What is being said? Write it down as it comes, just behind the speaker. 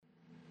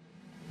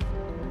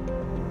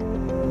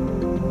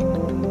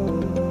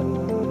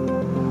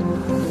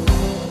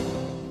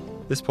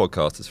This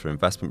podcast is for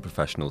investment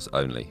professionals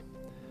only.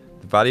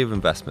 The value of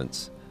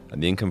investments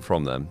and the income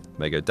from them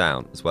may go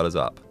down as well as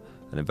up,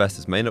 and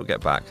investors may not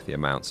get back the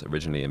amounts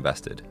originally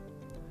invested.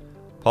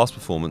 Past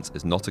performance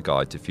is not a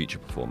guide to future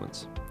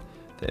performance.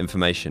 The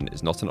information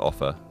is not an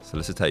offer,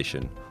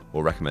 solicitation,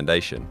 or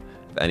recommendation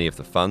of any of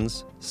the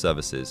funds,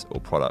 services, or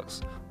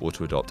products, or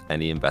to adopt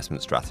any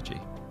investment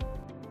strategy.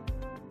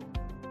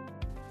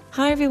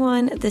 Hi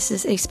everyone, this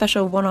is a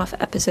special one-off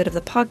episode of the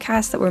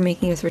podcast that we're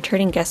making with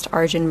returning guest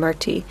Arjun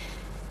Murti.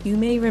 You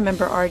may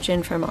remember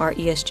Arjun from our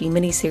ESG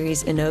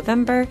mini-series in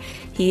November.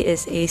 He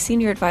is a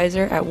senior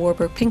advisor at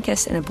Warburg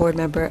Pincus and a board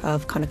member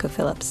of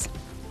ConocoPhillips.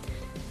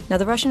 Now,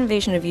 the Russian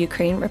invasion of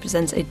Ukraine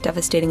represents a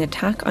devastating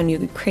attack on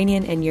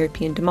Ukrainian and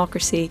European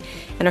democracy,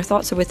 and our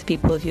thoughts are with the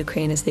people of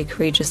Ukraine as they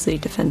courageously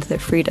defend their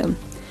freedom.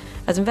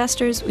 As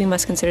investors, we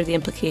must consider the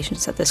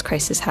implications that this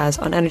crisis has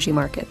on energy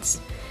markets.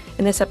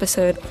 In this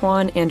episode,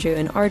 Juan, Andrew,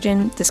 and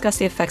Arjun discuss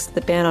the effects that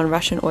the ban on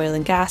Russian oil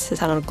and gas has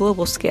had on a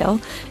global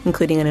scale,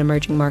 including in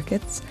emerging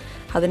markets,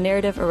 how the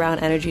narrative around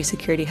energy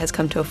security has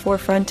come to a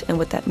forefront and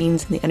what that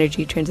means in the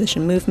energy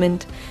transition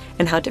movement,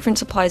 and how different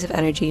supplies of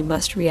energy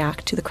must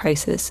react to the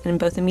crisis in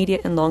both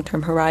immediate and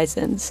long-term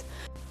horizons.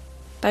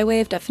 By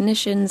way of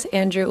definitions,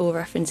 Andrew will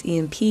reference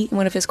E&P in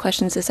one of his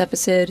questions this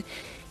episode.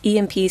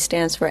 E&P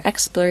stands for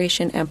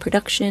Exploration and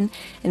Production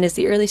and is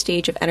the early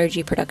stage of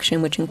energy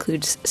production, which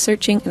includes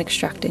searching and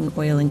extracting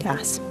oil and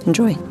gas.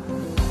 Enjoy.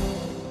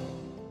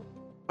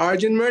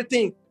 Arjun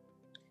Murti,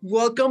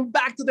 welcome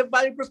back to the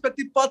Value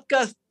Perspective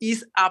Podcast.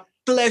 It's a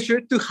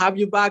pleasure to have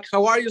you back.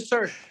 How are you,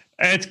 sir?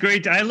 It's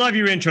great. I love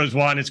your intros,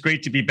 Juan. It's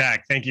great to be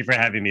back. Thank you for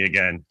having me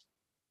again.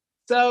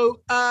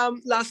 So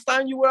last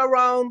time you were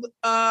around,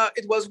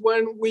 it was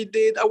when we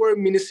did our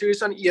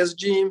mini-series on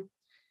ESG.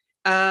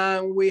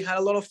 And we had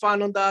a lot of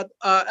fun on that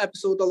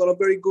episode, a lot of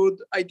very good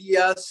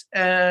ideas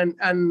and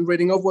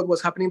reading of what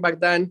was happening back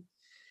then.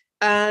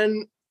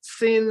 And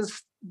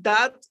since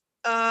that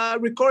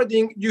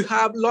recording, you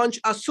have launched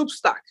a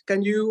Substack.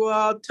 Can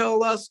you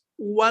tell us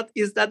what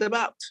is that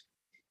about?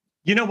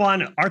 You know,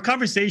 Juan, our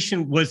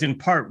conversation was in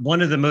part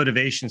one of the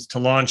motivations to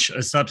launch a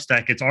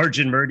Substack. It's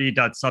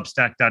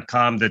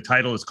arjunmurti.substack.com. The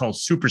title is called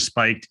Super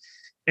Spiked.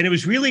 And it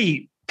was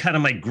really kind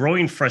of my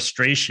growing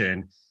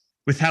frustration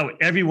with how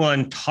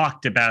everyone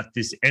talked about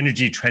this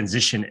energy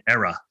transition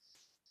era.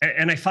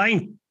 And I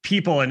find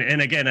people,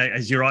 and again,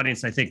 as your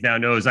audience, I think now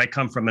knows, I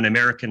come from an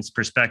American's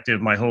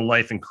perspective. My whole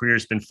life and career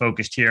has been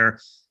focused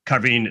here,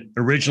 covering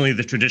originally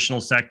the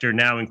traditional sector,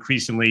 now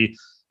increasingly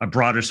a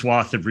broader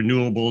swath of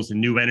renewables and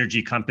new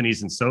energy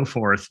companies and so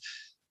forth.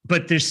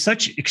 But there's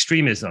such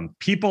extremism.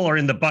 People are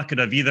in the bucket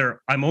of either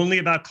I'm only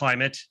about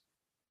climate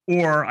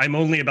or I'm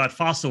only about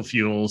fossil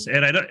fuels,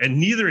 and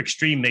neither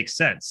extreme makes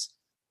sense.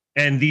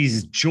 And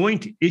these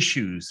joint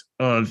issues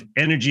of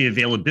energy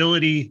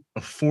availability,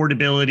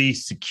 affordability,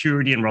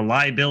 security, and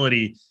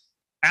reliability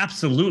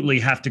absolutely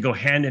have to go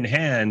hand in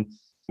hand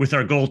with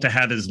our goal to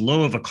have as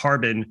low of a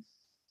carbon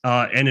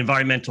and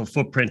environmental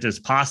footprint as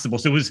possible.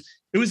 So it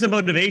was the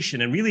motivation.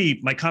 And really,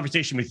 my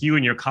conversation with you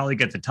and your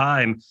colleague at the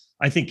time,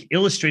 I think,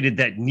 illustrated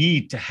that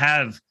need to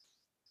have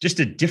just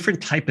a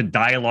different type of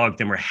dialogue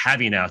than we're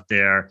having out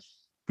there.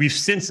 We've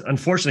since,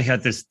 unfortunately,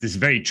 had this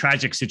very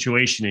tragic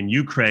situation in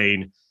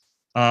Ukraine.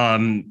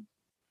 I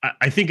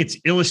think it's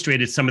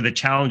illustrated some of the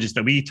challenges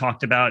that we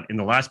talked about in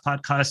the last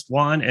podcast,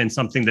 Juan, and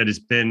something that has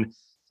been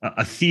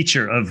a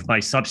feature of my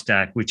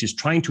Substack, which is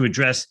trying to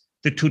address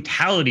the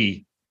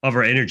totality of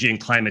our energy and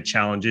climate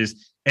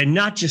challenges and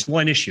not just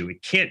one issue.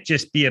 It can't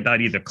just be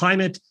about either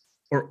climate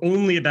or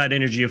only about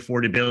energy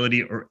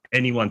affordability or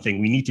any one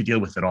thing. We need to deal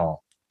with it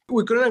all.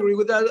 We couldn't agree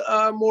with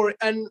that more.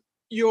 And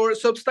your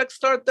Substack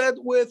started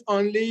with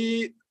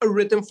only a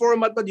written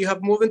format, but you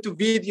have moved into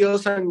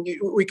videos and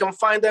we can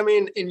find them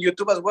in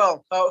YouTube as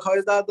well. How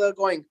is that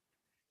going?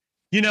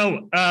 You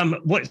know,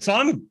 so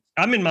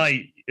I'm in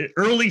my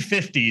early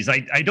 50s.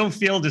 I don't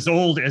feel as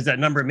old as that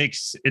number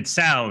makes it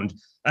sound.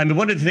 I mean,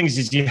 one of the things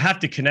is you have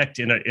to connect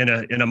in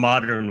a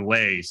modern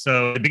way.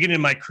 So the beginning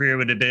of my career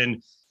would have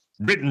been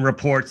written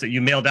reports that you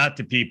mailed out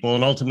to people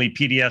and ultimately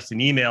PDFs and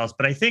emails.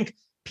 But I think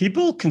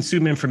people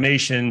consume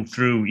information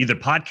through either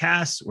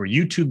podcasts or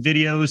YouTube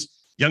videos.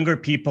 Younger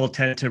people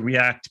tend to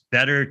react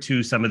better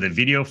to some of the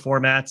video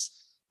formats.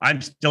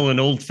 I'm still an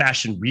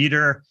old-fashioned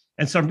reader.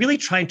 And so I'm really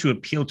trying to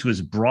appeal to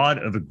as broad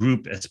of a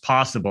group as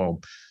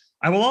possible.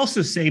 I will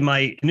also say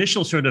my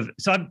initial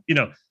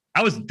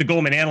I was the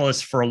Goldman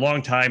analyst for a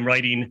long time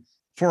writing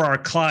for our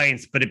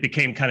clients, but it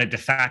became kind of de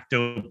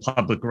facto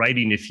public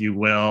writing, if you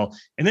will.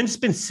 And then it's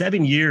been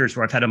 7 years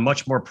where I've had a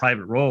much more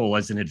private role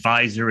as an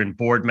advisor and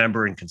board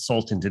member and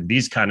consultant and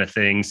these kind of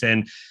things.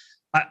 And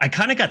I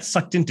kind of got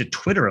sucked into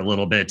Twitter a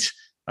little bit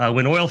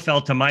when oil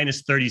fell to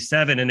minus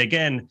 37. And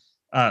again,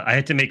 I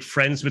had to make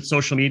friends with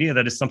social media.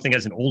 That is something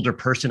as an older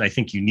person, I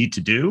think you need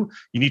to do.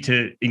 You need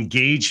to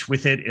engage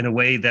with it in a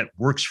way that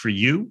works for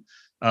you.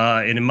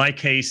 And in my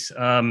case,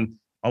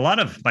 a lot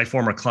of my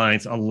former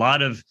clients, a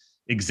lot of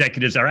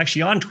executives are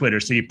actually on Twitter.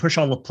 So you push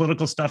all the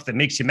political stuff that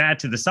makes you mad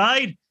to the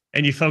side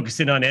and you focus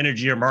in on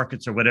energy or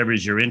markets or whatever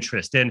is your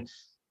interest. And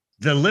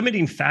the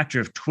limiting factor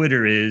of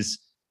Twitter is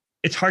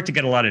it's hard to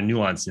get a lot of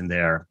nuance in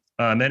there.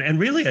 And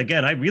really,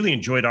 again, I really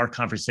enjoyed our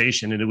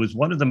conversation. And it was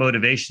one of the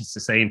motivations to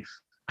saying,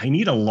 I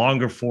need a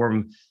longer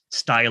form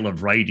style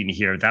of writing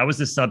here. That was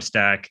the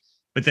Substack.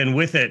 But then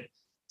with it,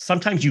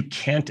 sometimes you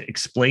can't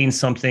explain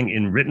something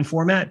in written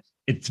format.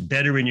 It's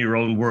better in your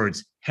own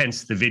words,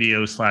 hence the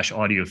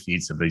video/audio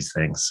feeds of these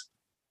things.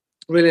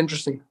 Really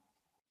interesting.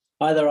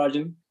 Hi there,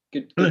 Arjun.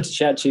 Good to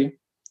chat to you.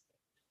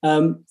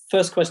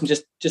 First question,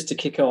 just to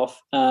kick off,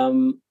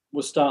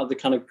 we'll start at the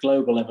kind of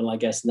global level, I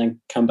guess, and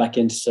then come back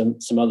into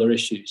some other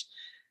issues.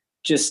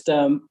 Just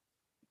some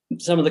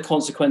of the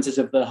consequences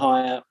of the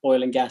higher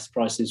oil and gas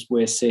prices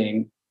we're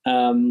seeing,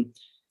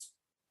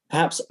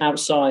 perhaps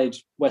outside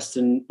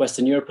Western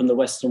Europe and the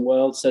Western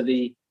world. So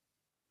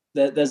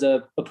there's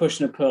a push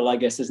and a pull, I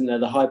guess, isn't there?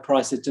 The high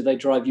prices, do they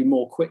drive you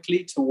more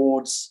quickly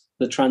towards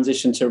the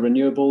transition to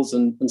renewables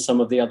and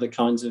some of the other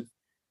kinds of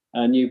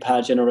new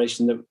power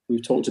generation that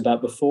we've talked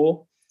about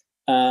before?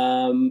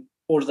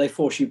 Or do they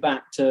force you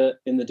back to,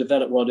 in the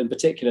developed world in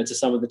particular, to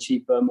some of the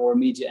cheaper, more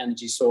immediate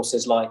energy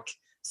sources like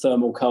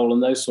thermal coal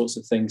and those sorts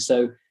of things?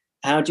 So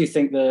how do you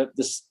think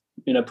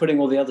putting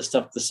all the other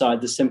stuff aside,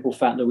 the simple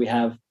fact that we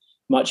have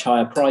much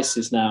higher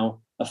prices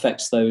now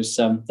affects those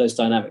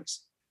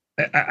dynamics?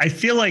 I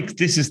feel like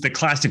this is the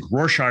classic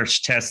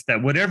Rorschach test,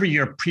 that whatever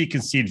your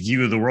preconceived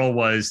view of the world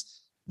was,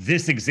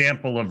 this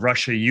example of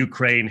Russia,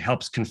 Ukraine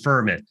helps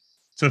confirm it.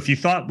 So if you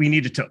thought we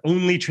needed to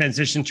only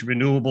transition to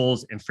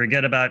renewables and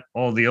forget about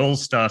all the old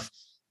stuff,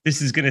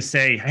 this is going to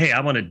say, hey,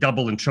 I want to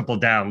double and triple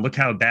down. Look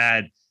how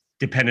bad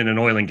dependent on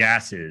oil and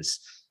gas is.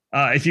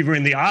 If you were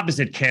in the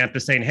opposite camp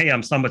of saying, hey,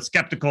 I'm somewhat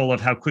skeptical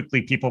of how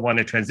quickly people want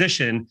to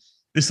transition,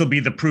 this will be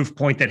the proof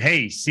point that,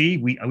 hey, see,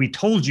 we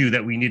told you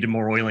that we needed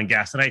more oil and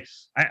gas. And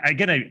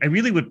I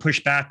really would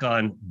push back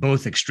on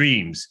both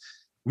extremes.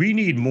 We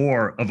need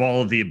more of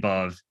all of the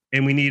above,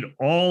 and we need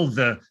all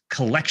the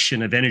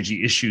collection of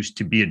energy issues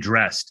to be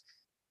addressed.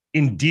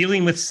 In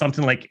dealing with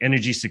something like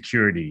energy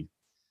security,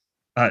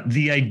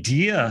 the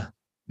idea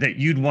that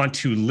you'd want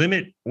to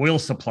limit oil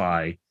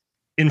supply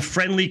in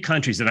friendly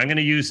countries, and I'm going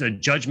to use a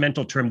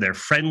judgmental term there,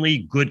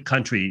 friendly, good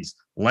countries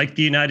like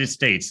the United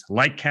States,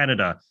 like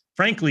Canada,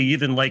 frankly,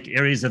 even like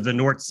areas of the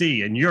North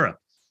Sea and Europe.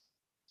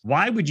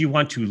 Why would you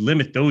want to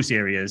limit those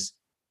areas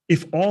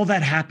if all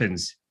that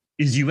happens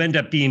is you end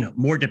up being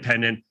more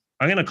dependent?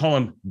 I'm going to call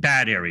them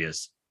bad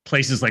areas,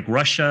 places like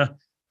Russia.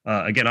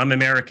 Again, I'm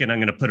American. I'm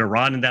going to put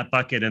Iran in that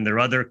bucket. And there are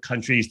other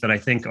countries that I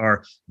think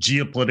are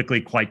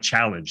geopolitically quite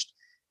challenged.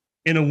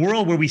 In a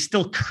world where we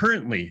still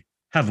currently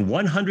have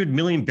 100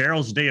 million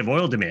barrels a day of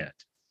oil demand,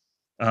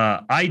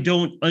 I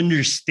don't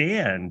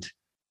understand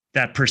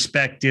that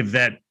perspective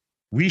that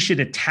we should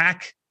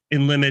attack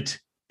and limit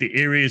the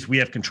areas we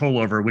have control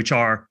over, which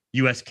are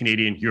US,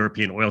 Canadian,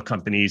 European oil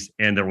companies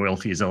and their oil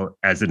fees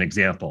as an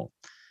example.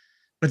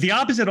 But the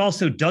opposite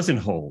also doesn't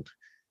hold,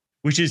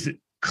 which is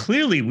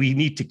clearly we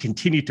need to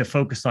continue to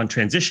focus on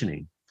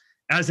transitioning.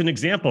 As an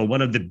example,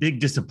 one of the big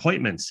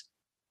disappointments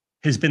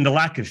has been the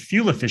lack of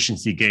fuel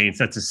efficiency gains.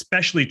 That's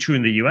especially true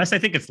in the US. I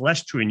think it's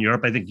less true in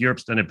Europe. I think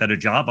Europe's done a better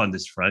job on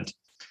this front.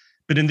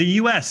 But in the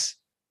US,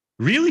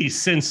 really,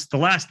 since the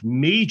last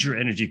major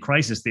energy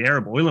crisis, the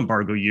Arab oil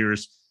embargo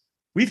years,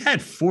 we've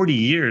had 40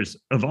 years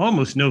of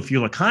almost no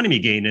fuel economy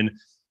gain. And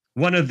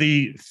one of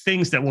the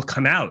things that will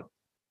come out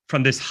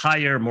from this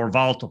higher, more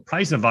volatile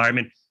price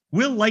environment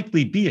will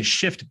likely be a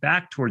shift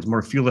back towards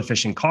more fuel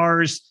efficient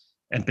cars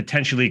and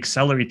potentially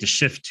accelerate the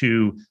shift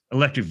to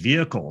electric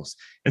vehicles.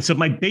 And so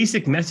my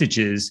basic message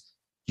is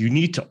you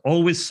need to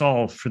always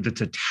solve for the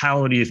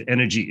totality of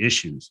energy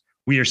issues.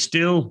 We are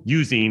still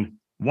using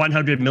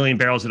 100 million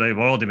barrels a day of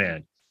oil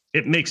demand.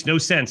 It makes no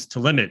sense to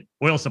limit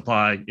oil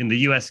supply in the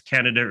US,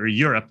 Canada, or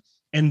Europe,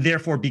 and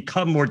therefore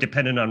become more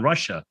dependent on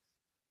Russia.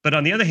 But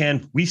on the other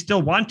hand, we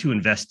still want to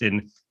invest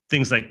in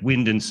things like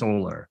wind and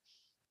solar.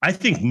 I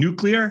think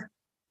nuclear,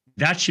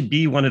 that should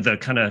be one of the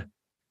kind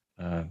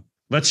of,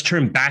 let's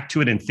turn back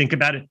to it and think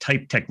about it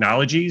type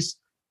technologies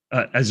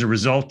as a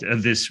result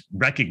of this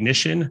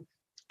recognition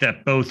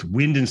that both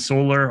wind and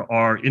solar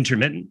are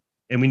intermittent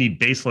and we need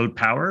baseload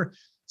power.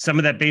 Some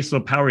of that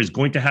baseload power is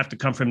going to have to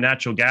come from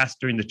natural gas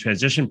during the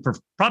transition for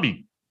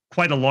probably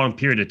quite a long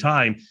period of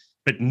time,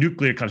 but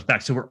nuclear comes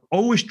back. So we're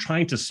always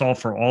trying to solve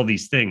for all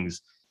these things.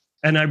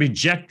 And I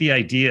reject the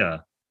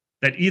idea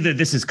that either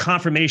this is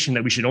confirmation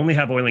that we should only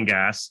have oil and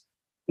gas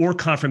or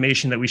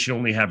confirmation that we should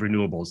only have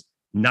renewables.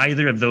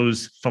 Neither of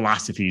those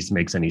philosophies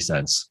makes any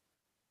sense.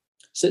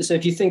 So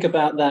if you think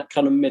about that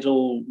kind of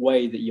middle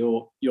way that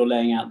you're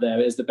laying out there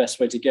is the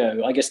best way to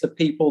go, I guess the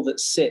people that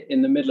sit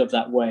in the middle of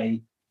that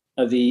way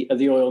are the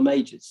oil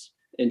majors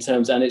in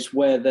terms, and it's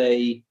where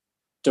they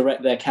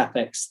direct their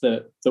capex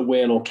that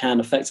will or can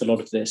affect a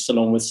lot of this,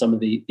 along with some of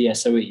the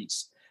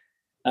SOEs.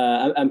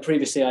 And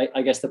previously,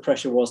 I guess the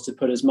pressure was to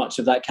put as much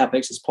of that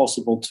capex as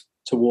possible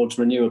towards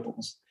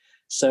renewables.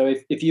 So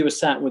if you were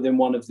sat within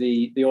one of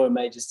the oil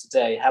majors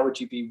today, how would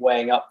you be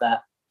weighing up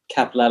that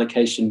capital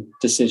allocation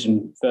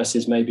decision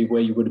versus maybe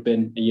where you would have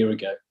been a year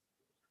ago?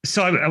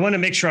 So I want to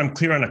make sure I'm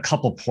clear on a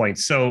couple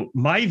points. So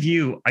my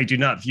view, I do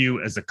not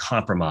view as a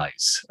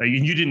compromise.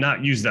 You did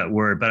not use that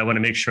word, but I want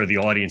to make sure the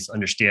audience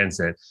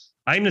understands it.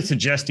 I'm not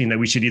suggesting that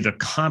we should either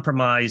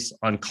compromise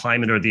on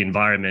climate or the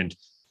environment,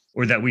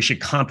 or that we should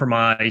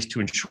compromise to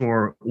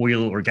ensure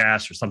oil or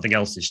gas or something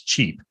else is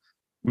cheap.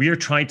 We are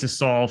trying to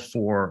solve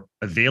for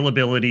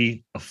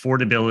availability,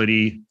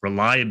 affordability,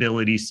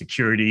 reliability,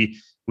 security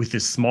with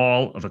as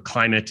small of a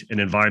climate and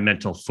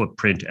environmental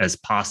footprint as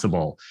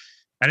possible.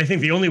 And I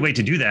think the only way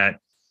to do that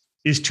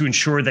is to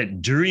ensure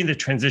that during the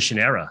transition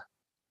era,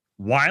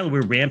 while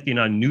we're ramping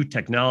on new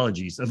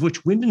technologies, of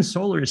which wind and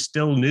solar is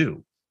still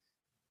new,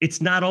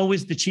 it's not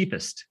always the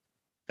cheapest.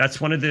 That's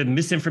one of the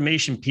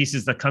misinformation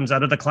pieces that comes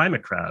out of the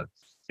climate crowd.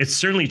 It's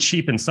certainly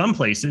cheap in some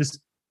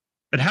places,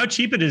 but how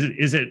cheap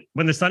is it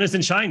when the sun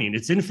isn't shining?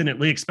 It's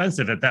infinitely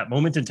expensive at that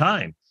moment in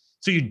time.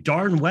 So you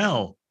darn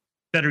well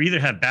better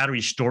either have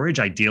battery storage,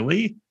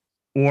 ideally,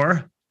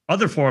 or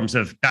other forms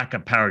of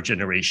backup power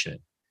generation.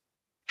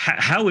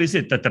 How is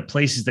it that the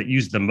places that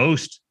use the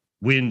most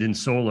wind and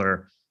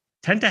solar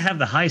tend to have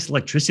the highest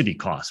electricity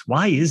costs?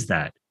 Why is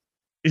that?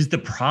 Is the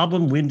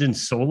problem wind and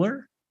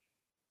solar?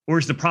 Or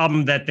is the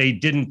problem that they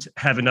didn't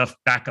have enough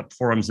backup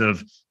forms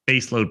of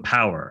baseload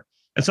power?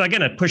 And so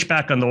again, I push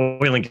back on the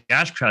oil and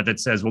gas crowd that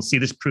says, well, see,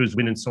 this proves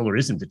wind and solar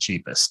isn't the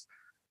cheapest.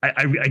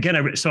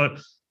 So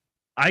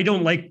I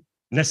don't like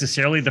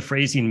necessarily the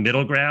phrasing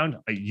middle ground.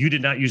 You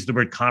did not use the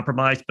word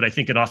compromise, but I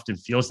think it often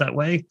feels that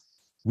way.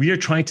 We are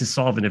trying to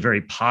solve in a very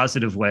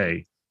positive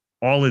way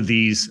all of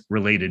these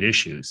related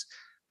issues.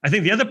 I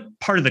think the other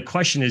part of the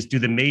question is,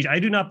 I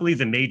do not believe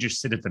the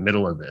majors sit at the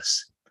middle of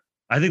this.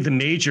 I think the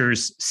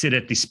majors sit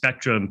at the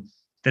spectrum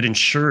that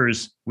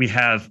ensures we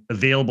have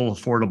available,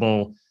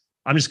 affordable,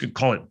 I'm just going to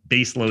call it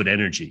baseload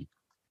energy.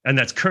 And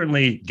that's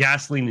currently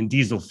gasoline and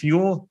diesel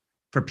fuel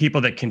for people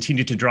that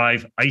continue to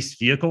drive ICE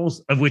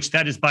vehicles, of which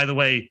that is, by the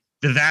way,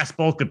 the vast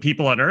bulk of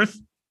people on Earth,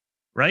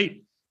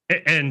 right?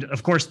 And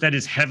of course, that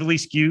is heavily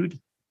skewed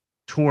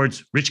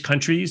towards rich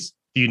countries,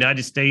 the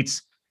United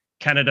States,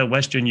 Canada,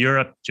 Western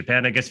Europe,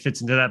 Japan, I guess,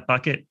 fits into that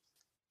bucket.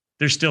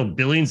 There's still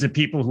billions of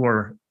people who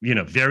are,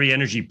 very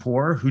energy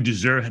poor, who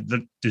deserve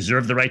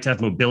the right to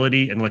have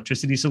mobility and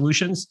electricity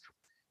solutions.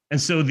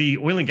 And so the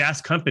oil and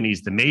gas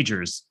companies, the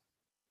majors,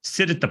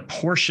 sit at the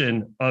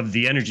portion of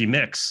the energy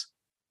mix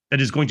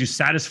that is going to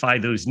satisfy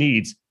those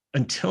needs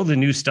until the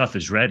new stuff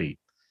is ready.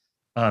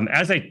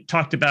 As I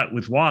talked about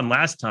with Juan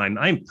last time,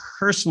 I'm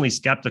personally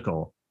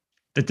skeptical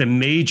that the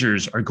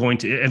majors are going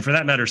to, and for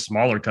that matter,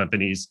 smaller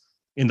companies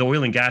in the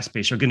oil and gas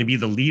space are going to be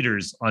the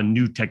leaders on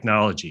new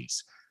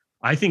technologies.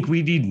 I think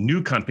we need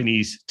new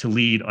companies to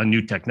lead on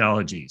new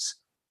technologies.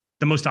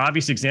 The most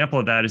obvious example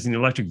of that is in the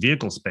electric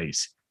vehicle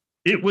space.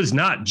 It was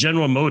not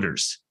General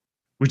Motors,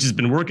 which has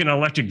been working on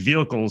electric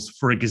vehicles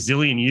for a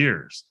gazillion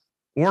years,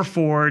 or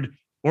Ford,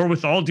 or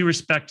with all due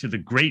respect to the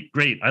great,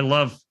 we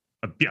drive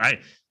a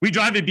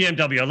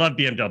BMW. I love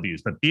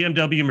BMWs, but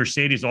BMW,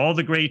 Mercedes, all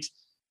the great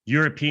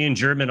European,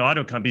 German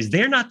auto companies,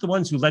 they're not the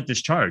ones who led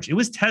this charge. It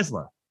was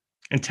Tesla.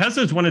 And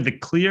Tesla is one of the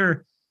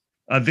clear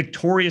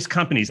victorious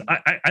companies.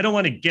 I don't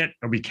want to get,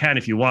 or we can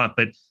if you want,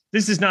 but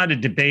this is not a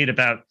debate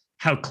about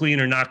how clean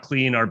or not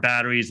clean our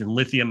batteries and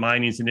lithium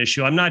mining is an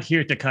issue. I'm not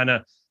here to kind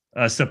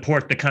of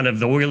support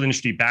the oil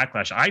industry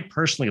backlash. I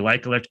personally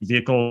like electric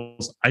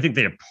vehicles. I think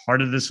they are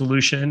part of the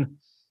solution.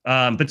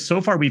 But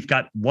so far, we've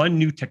got one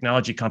new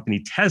technology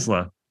company,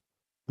 Tesla,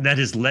 that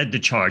has led the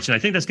charge. And I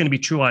think that's going to be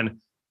true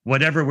on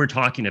whatever we're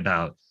talking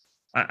about.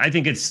 I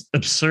think it's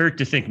absurd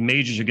to think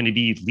majors are going to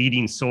be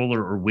leading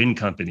solar or wind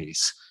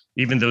companies,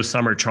 even though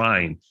some are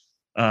trying.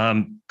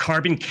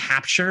 Carbon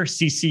capture,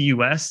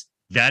 CCUS,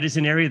 that is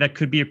an area that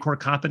could be a core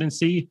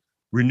competency.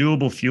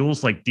 Renewable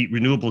fuels like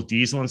renewable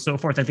diesel and so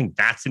forth, I think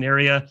that's an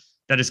area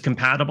that is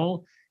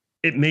compatible.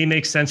 It may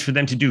make sense for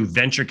them to do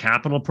venture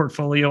capital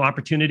portfolio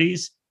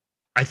opportunities.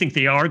 I think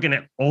they are going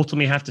to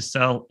ultimately have to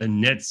sell a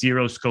net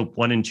zero scope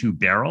 1 and 2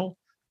 barrel.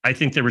 I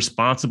think they're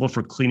responsible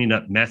for cleaning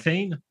up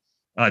methane.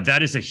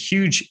 That is a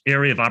huge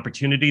area of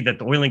opportunity that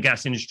the oil and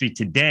gas industry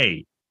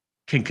today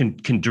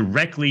can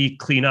directly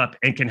clean up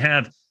and can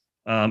have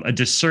a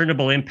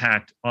discernible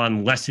impact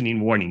on lessening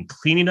warning.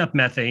 Cleaning up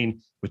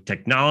methane with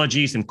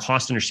technologies and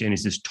cost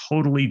understandings is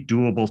totally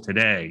doable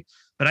today.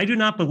 But I do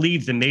not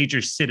believe the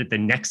majors sit at the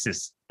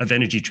nexus of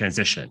energy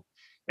transition.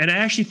 And I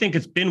actually think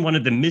it's been one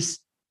of the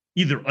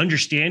either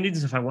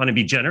understandings, if I want to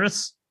be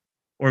generous,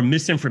 or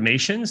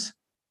misinformations.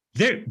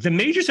 The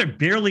majors are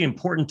barely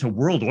important to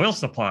world oil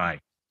supply.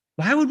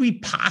 Why would we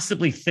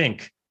possibly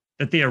think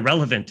that they are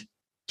relevant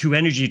to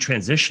energy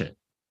transition?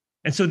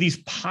 And so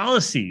these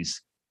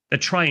policies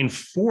that try and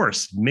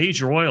force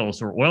major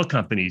oils or oil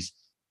companies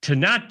to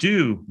not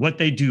do what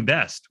they do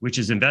best, which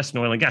is invest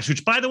in oil and gas,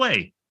 which, by the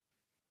way,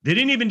 they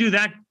didn't even do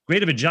that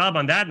great of a job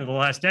on that in the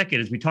last decade.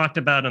 As we talked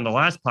about on the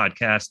last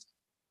podcast,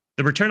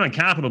 the return on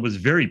capital was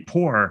very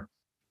poor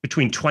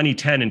between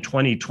 2010 and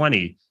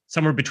 2020,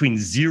 somewhere between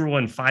 0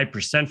 and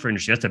 5% for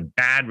industry. That's a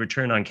bad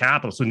return on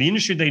capital. So in the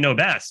industry they know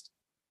best,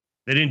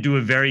 they didn't do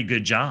a very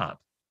good job.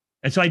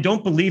 And so I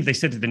don't believe they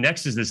said to the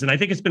nexus of this. And I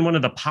think it's been one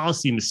of the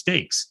policy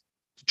mistakes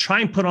to try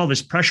and put all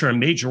this pressure on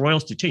major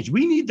oils to change.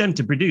 We need them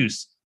to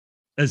produce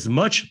as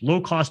much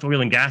low-cost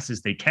oil and gas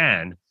as they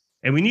can.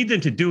 And we need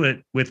them to do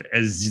it with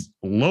as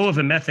low of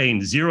a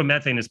methane, zero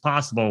methane as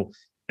possible,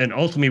 and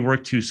ultimately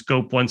work to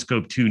scope 1,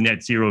 scope 2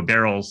 net zero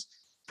barrels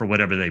for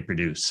whatever they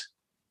produce.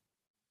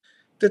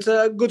 That's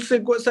a good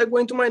segue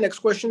into my next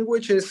question,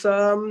 which is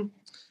around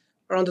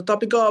the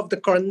topic of the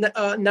current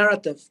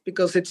narrative,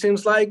 because it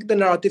seems like the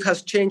narrative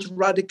has changed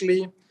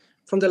radically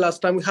from the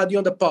last time we had you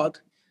on the pod.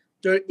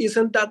 There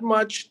isn't that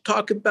much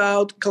talk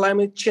about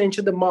climate change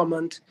at the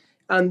moment,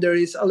 and there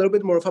is a little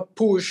bit more of a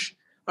push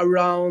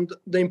around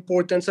the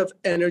importance of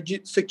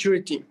energy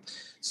security.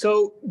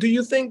 So do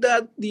you think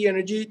that the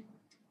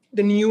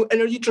new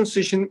energy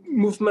transition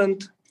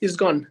movement is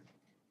gone?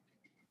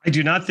 I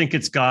do not think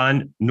it's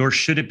gone, nor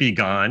should it be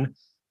gone.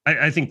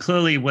 I think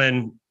clearly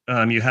when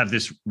you have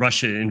this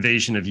Russia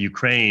invasion of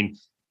Ukraine,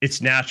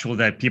 it's natural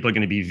that people are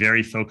going to be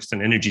very focused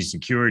on energy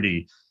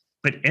security.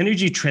 But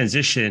energy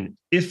transition,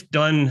 if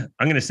done,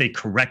 I'm going to say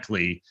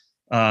correctly,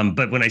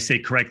 but when I say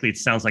correctly, it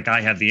sounds like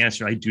I have the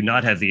answer. I do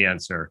not have the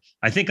answer.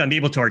 I think I'm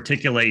able to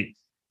articulate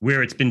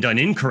where it's been done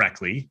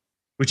incorrectly,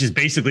 which has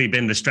basically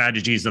been the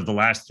strategies of the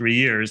last 3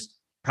 years,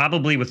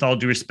 probably with all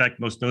due respect,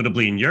 most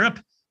notably in Europe.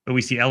 But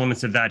we see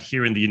elements of that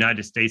here in the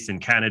United States and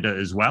Canada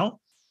as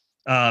well.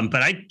 But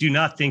I do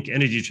not think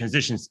energy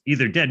transition is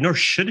either dead, nor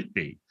should it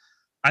be.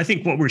 I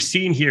think what we're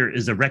seeing here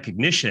is a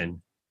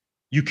recognition.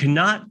 You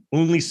cannot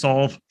only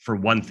solve for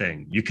one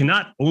thing. You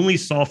cannot only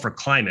solve for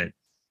climate.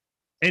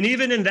 And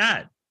even in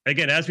that,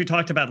 again, as we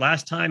talked about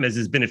last time, as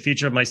has been a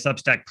feature of my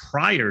Substack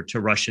prior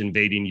to Russia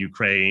invading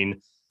Ukraine,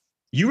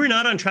 you were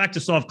not on track to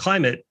solve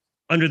climate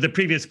under the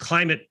previous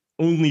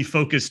climate-only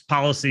focused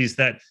policies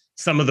that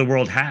some of the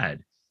world had.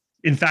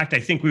 In fact, I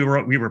think we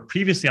were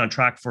previously on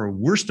track for a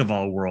worst of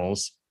all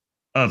worlds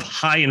of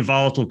high and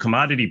volatile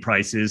commodity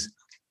prices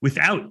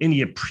without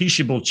any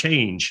appreciable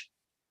change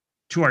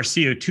to our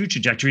CO2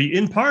 trajectory,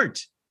 in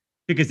part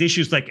because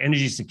issues like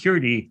energy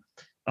security,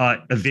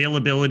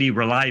 availability,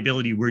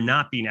 reliability were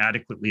not being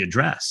adequately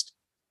addressed.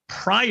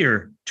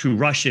 Prior to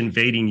Russia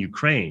invading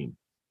Ukraine,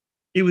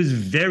 it was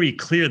very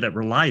clear that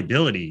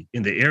reliability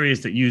in the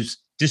areas that use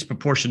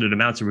disproportionate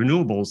amounts of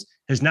renewables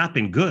has not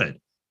been good.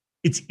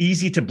 It's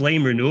easy to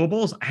blame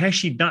renewables. I'm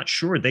actually not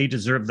sure they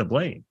deserve the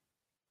blame.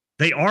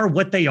 They are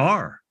what they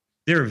are.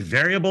 They're a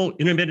variable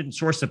intermittent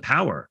source of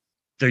power.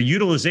 Their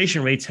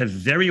utilization rates have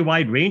very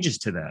wide ranges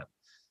to them.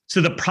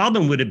 So the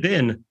problem would have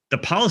been the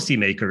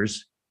policymakers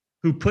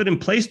who put in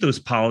place those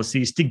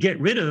policies to get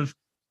rid of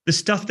the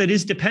stuff that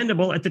is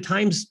dependable at the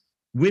times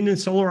wind and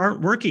solar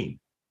aren't working.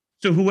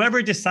 So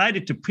whoever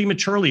decided to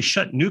prematurely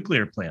shut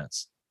nuclear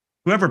plants,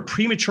 whoever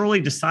prematurely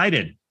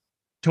decided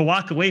to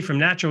walk away from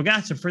natural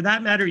gas, and for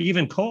that matter,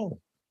 even coal.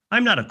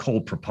 I'm not a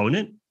coal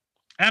proponent.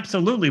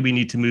 Absolutely, we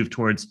need to move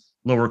towards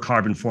lower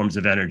carbon forms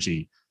of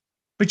energy.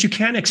 But you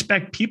can't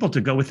expect people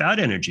to go without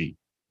energy,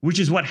 which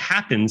is what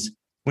happens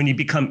when you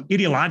become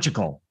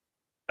ideological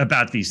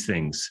about these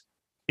things.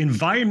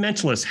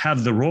 Environmentalists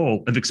have the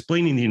role of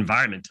explaining the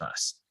environment to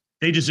us.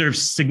 They deserve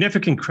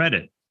significant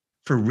credit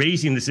for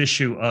raising this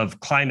issue of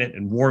climate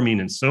and warming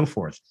and so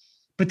forth.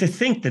 But to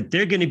think that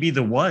they're going to be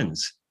the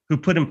ones who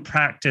put in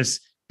practice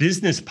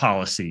business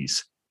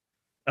policies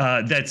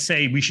that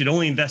say we should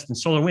only invest in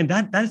solar and wind,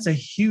 that's a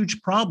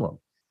huge problem.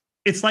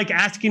 It's like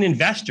asking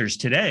investors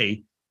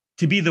today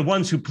to be the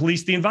ones who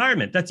police the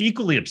environment. That's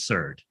equally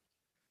absurd,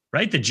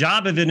 right? The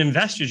job of an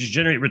investor is to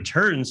generate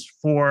returns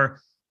for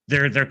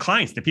their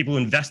clients, the people who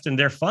invest in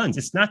their funds.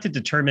 It's not to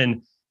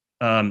determine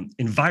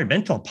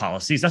environmental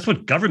policies. That's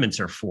what governments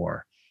are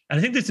for. And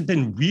I think there's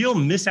been real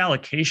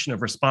misallocation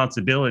of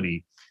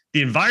responsibility.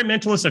 The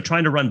environmentalists are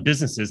trying to run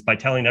businesses by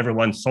telling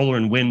everyone solar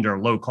and wind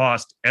are low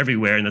cost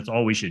everywhere, and that's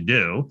all we should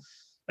do.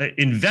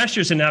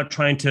 Investors are now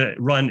trying to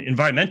run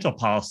environmental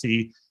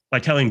policy by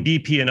telling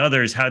BP and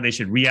others how they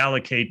should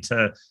reallocate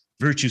to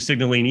virtue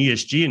signaling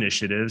ESG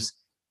initiatives.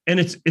 And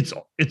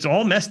it's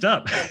all messed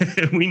up.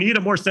 We need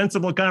a more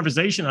sensible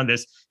conversation on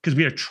this because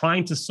we are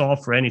trying to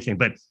solve for anything.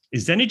 But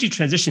is energy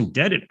transition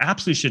dead? It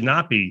absolutely should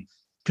not be,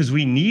 because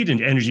we need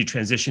an energy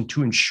transition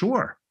to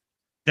ensure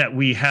that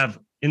we have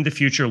in the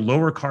future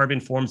lower carbon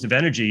forms of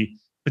energy,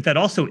 but that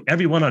also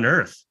everyone on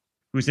Earth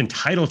who's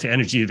entitled to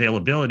energy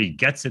availability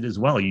gets it as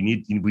well. We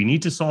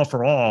need to solve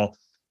for all.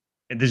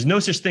 And there's no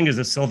such thing as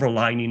a silver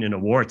lining in a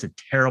war. It's a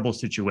terrible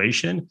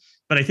situation,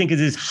 but I think it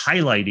is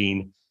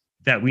highlighting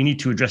that we need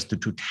to address the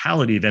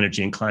totality of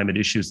energy and climate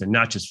issues and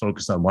not just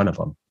focus on one of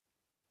them.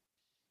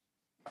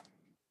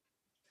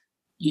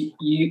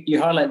 You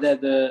highlight there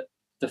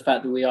the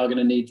fact that we are going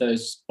to need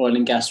those oil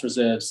and gas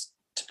reserves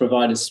to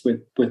provide us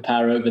with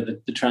power over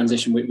the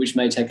transition, which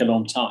may take a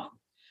long time.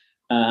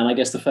 And I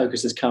guess the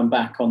focus has come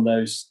back on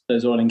those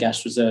oil and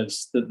gas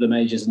reserves that the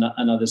majors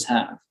and others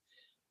have.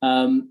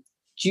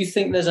 Do you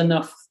think there's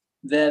enough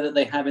there that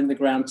they have in the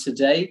ground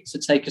today to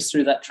take us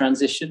through that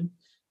transition?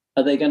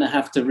 Are they going to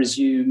have to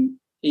resume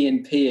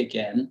E&P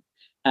again?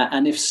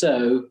 And if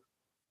so,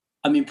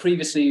 I mean,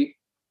 previously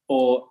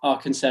or our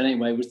concern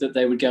anyway, was that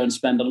they would go and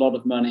spend a lot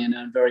of money and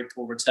earn very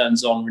poor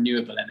returns on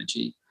renewable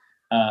energy.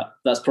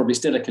 That's probably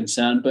still a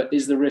concern, but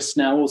is the risk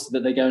now also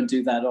that they go and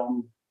do that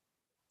on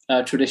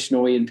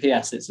traditional E&P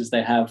assets as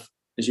they have,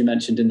 as you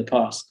mentioned, in the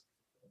past?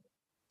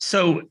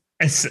 So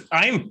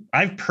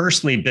I've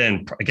personally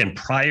been, again,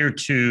 prior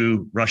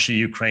to Russia,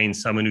 Ukraine,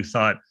 someone who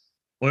thought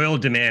oil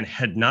demand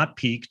had not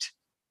peaked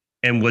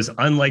and was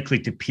unlikely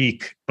to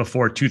peak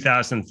before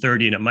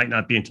 2030, and it might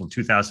not be until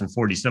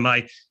 2040. So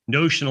my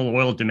notional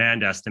oil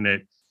demand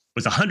estimate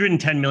was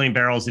 110 million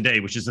barrels a day,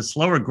 which is a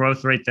slower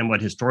growth rate than what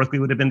historically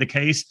would have been the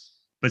case,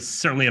 but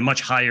certainly a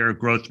much higher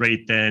growth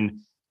rate than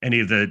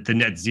any of the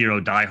net zero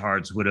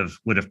diehards would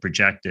have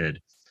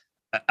projected.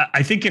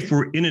 I think if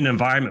we're in an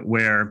environment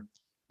where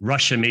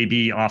Russia may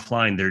be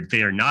offline,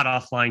 they are not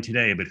offline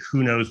today, but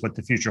who knows what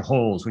the future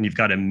holds when you've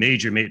got a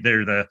major,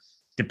 they're the,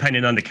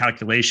 depending on the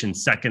calculation,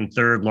 second,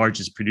 third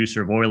largest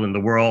producer of oil in the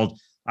world,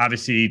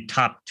 obviously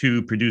top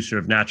 2 producer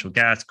of natural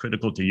gas,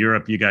 critical to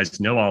Europe. You guys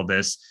know all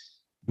this.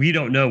 We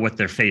don't know what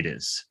their fate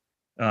is.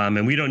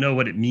 And we don't know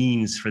what it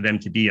means for them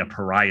to be a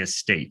pariah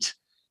state.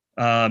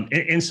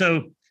 And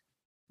so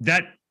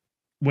that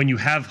when you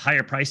have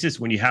higher prices,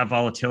 when you have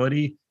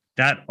volatility,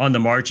 that on the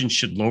margin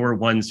should lower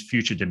one's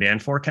future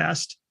demand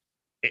forecast.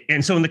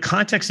 And so in the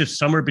context of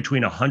somewhere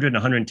between 100 and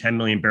 110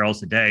 million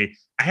barrels a day,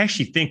 I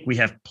actually think we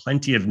have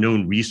plenty of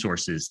known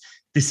resources.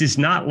 This is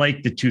not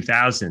like the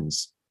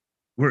 2000s,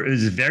 where it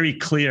was very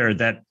clear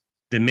that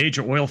the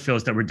major oil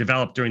fields that were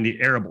developed during the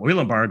Arab oil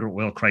embargo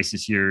oil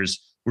crisis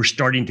years were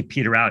starting to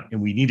peter out,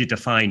 and we needed to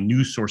find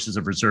new sources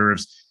of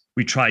reserves.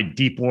 We tried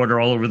deep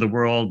water all over the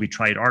world. We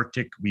tried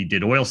Arctic. We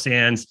did oil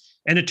sands.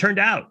 And it turned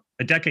out,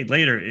 a decade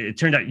later, it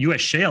turned out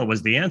U.S. shale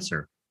was the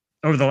answer.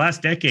 Over the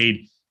last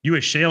decade,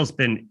 U.S. shale has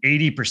been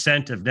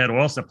 80% of net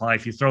oil supply.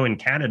 If you throw in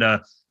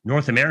Canada,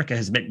 North America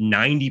has met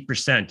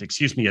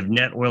 90%, of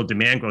net oil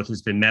demand growth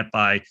has been met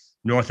by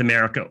North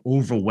America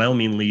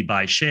overwhelmingly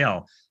by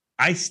shale.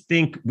 I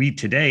think we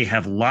today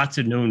have lots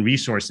of known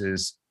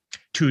resources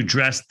to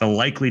address the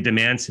likely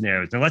demand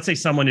scenarios. Now, let's say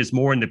someone is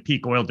more in the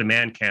peak oil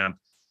demand camp.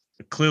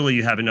 Clearly,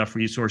 you have enough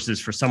resources.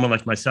 For someone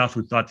like myself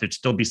who thought there'd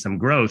still be some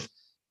growth,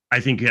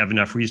 I think you have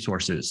enough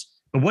resources.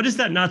 But what is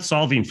that not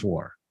solving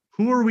for?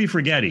 Who are we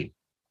forgetting?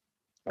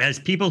 As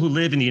people who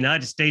live in the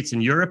United States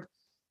and Europe,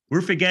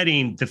 we're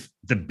forgetting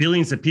the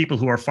billions of people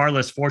who are far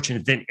less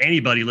fortunate than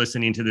anybody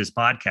listening to this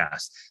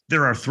podcast.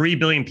 There are 3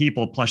 billion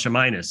people, plus or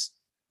minus,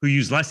 who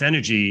use less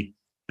energy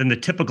than the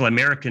typical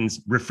American's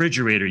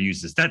refrigerator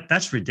uses.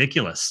 That's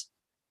ridiculous.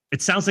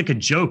 It sounds like a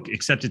joke,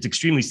 except it's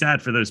extremely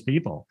sad for those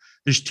people.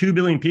 There's 2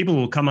 billion people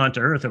who will come onto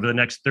Earth over the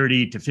next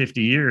 30 to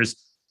 50 years,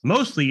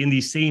 mostly in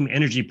these same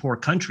energy poor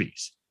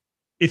countries.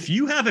 If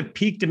you have a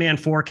peak demand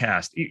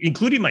forecast,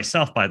 including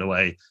myself, by the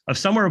way, of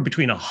somewhere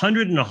between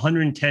 100 and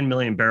 110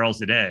 million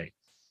barrels a day,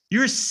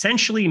 you're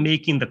essentially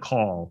making the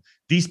call,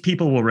 these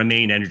people will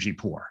remain energy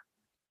poor.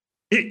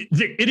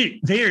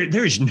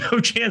 There is no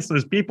chance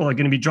those people are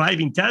going to be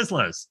driving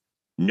Teslas.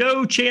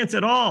 No chance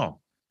at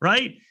all,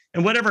 right?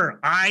 And whatever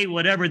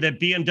that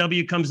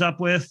BMW comes up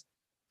with,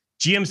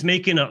 GM's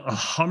making a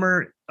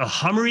Hummer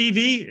EV.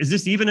 Is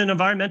this even an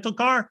environmental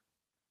car?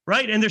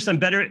 Right. And there's some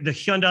better, the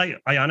Hyundai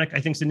Ioniq, I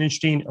think, is an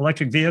interesting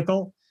electric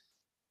vehicle.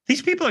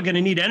 These people are going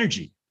to need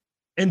energy,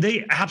 and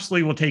they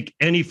absolutely will take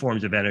any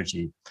forms of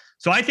energy.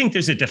 So I think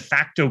there's a de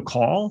facto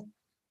call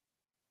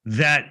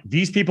that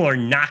these people are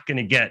not going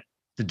to get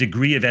the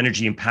degree of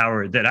energy and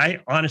power that I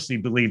honestly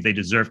believe they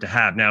deserve to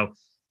have. Now,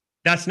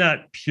 that's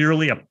not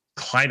purely a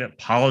climate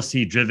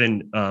policy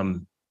driven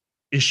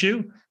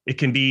issue. It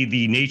can be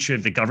the nature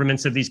of the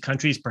governments of these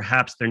countries.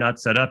 Perhaps they're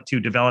not set up to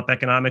develop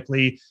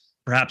economically.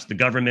 Perhaps the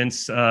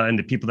governments and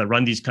the people that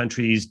run these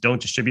countries don't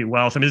distribute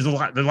wealth. I mean, there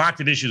are lots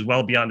of issues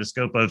well beyond the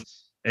scope of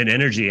an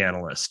energy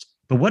analyst.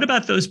 But what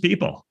about those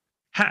people?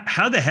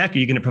 How the heck are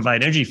you going to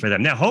provide energy for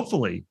them? Now,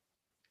 hopefully,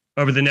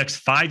 over the next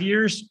 5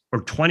 years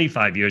or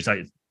 25 years,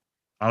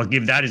 I'll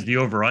give that as the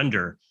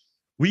over-under,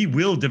 we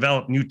will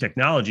develop new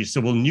technologies.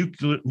 So will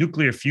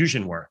nuclear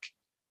fusion work?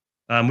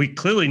 We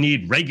clearly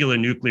need regular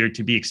nuclear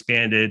to be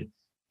expanded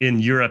in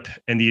Europe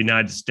and the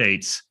United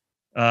States.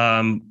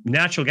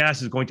 Natural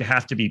gas is going to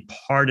have to be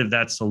part of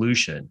that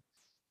solution.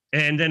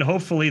 And then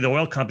hopefully the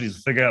oil companies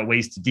will figure out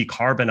ways to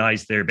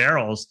decarbonize their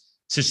barrels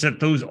such that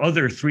those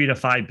other 3 to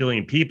 5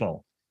 billion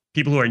people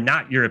who are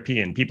not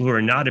European, people who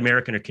are not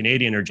American or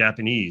Canadian or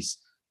Japanese,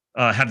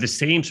 have the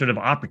same sort of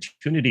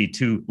opportunity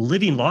to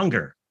living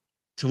longer,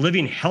 to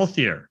living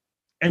healthier,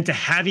 and to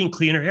having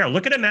cleaner air.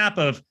 Look at a map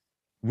of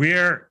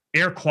where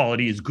air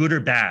quality is good or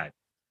bad.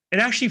 It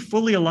actually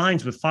fully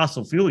aligns with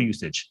fossil fuel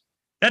usage.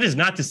 That is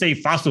not to say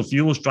fossil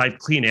fuels drive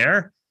clean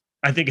air.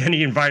 I think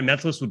any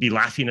environmentalist would be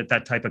laughing at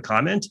that type of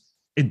comment.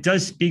 It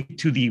does speak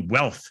to the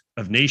wealth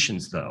of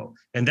nations, though,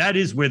 and that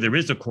is where there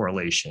is a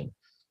correlation.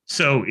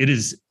 So it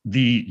is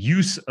the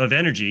use of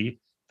energy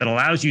that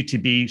allows you to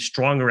be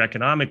stronger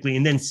economically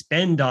and then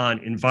spend on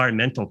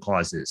environmental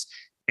causes.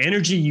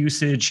 Energy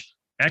usage,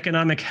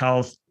 economic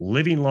health,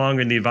 living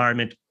longer in the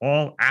environment,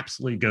 all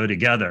absolutely go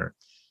together.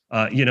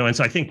 And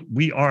so I think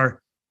we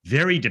are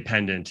very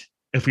dependent,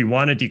 if we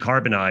want to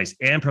decarbonize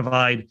and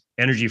provide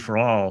energy for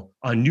all,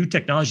 on new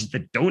technologies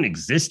that don't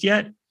exist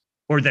yet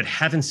or that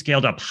haven't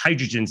scaled up.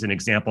 Hydrogen's an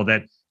example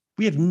that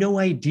we have no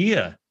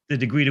idea the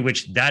degree to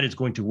which that is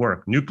going to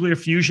work. Nuclear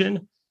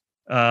fusion,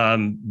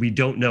 we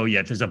don't know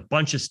yet. There's a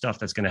bunch of stuff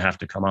that's going to have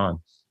to come on.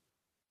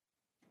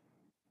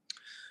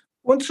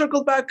 I want to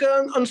circle back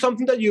on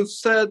something that you've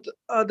said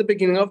at the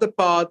beginning of the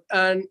pod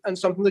and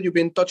something that you've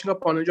been touching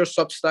upon in your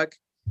Substack,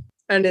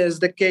 and is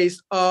the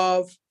case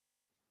of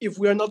if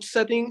we are not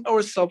setting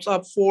ourselves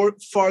up for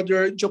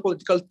further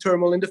geopolitical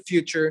turmoil in the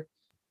future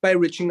by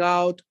reaching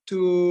out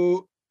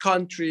to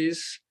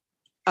countries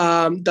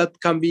that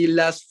can be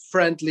less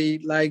friendly,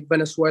 like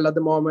Venezuela at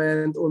the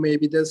moment, or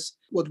maybe this,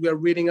 what we are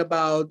reading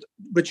about,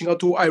 reaching out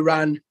to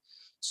Iran.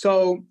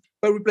 So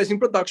by replacing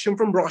production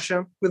from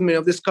Russia with many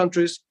of these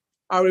countries,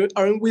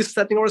 aren't we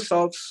setting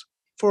ourselves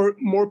for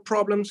more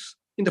problems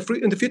in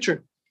the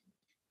future?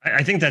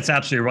 I think that's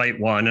absolutely right,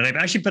 Juan. And I've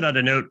actually put out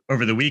a note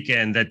over the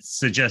weekend that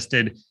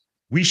suggested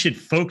we should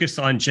focus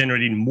on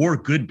generating more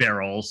good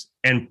barrels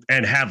and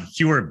have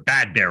fewer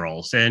bad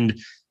barrels. And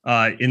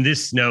in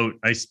this note,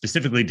 I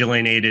specifically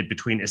delineated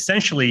between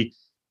essentially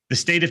the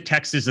state of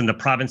Texas and the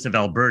province of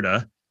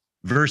Alberta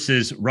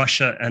versus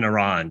Russia and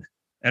Iran.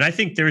 And I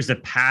think there is a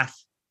path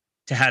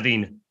to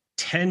having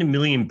 10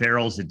 million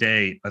barrels a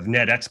day of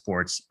net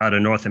exports out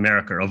of North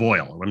America of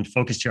oil. I'm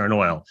focused here on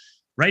oil.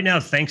 Right now,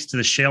 thanks to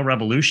the shale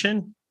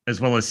revolution, as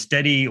well as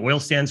steady oil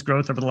sands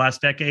growth over the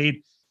last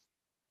decade,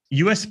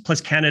 US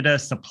plus Canada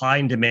supply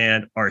and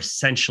demand are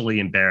essentially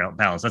in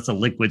balance. That's a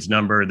liquids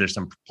number. There's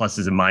some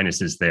pluses and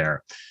minuses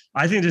there.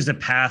 I think there's a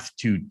path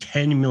to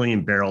 10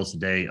 million barrels a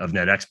day of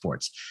net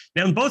exports.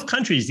 Now, in both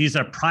countries, these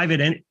are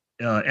private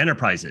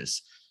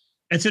enterprises.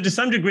 And so to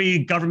some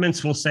degree,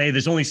 governments will say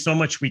there's only so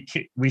much we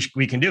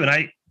can do. And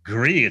I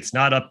agree, it's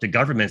not up to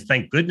governments.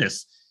 Thank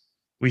goodness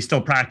we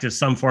still practice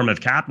some form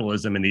of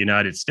capitalism in the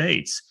United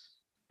States.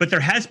 But there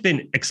has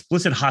been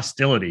explicit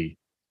hostility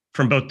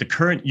from both the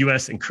current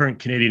US and current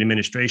Canadian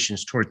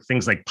administrations toward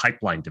things like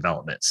pipeline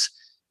developments.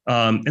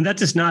 And that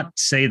does not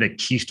say that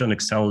Keystone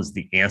XL is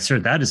the answer.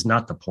 That is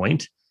not the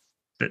point.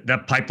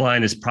 That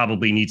pipeline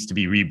probably needs to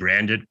be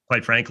rebranded,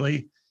 quite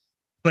frankly.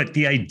 But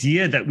the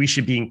idea that we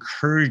should be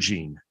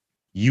encouraging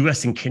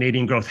US and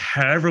Canadian growth,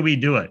 however we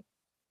do it.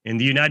 In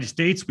the United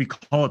States, we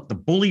call it the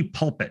bully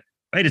pulpit,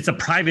 right? It's a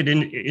private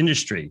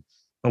industry.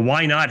 But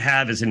why not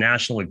have as a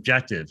national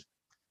objective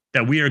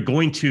that we are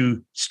going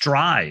to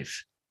strive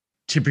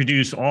to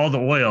produce all the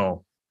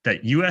oil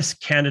that US,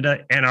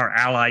 Canada, and our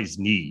allies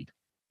need?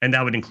 And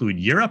that would include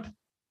Europe.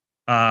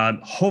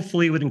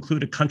 Hopefully, it would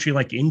include a country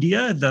like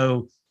India,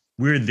 though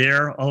where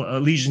their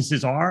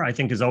allegiances are, I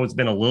think has always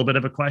been a little bit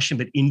of a question,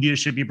 but India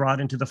should be brought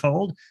into the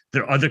fold.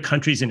 There are other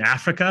countries in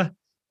Africa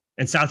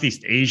and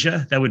Southeast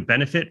Asia that would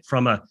benefit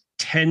from a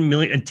 10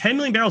 million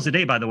barrels a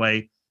day, by the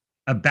way,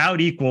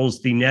 about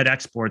equals the net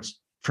exports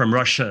from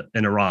Russia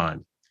and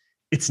Iran.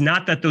 It's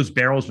not that those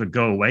barrels would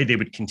go away. They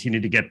would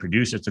continue to get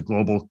produced. It's a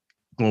global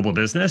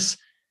business.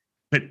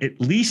 But at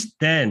least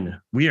then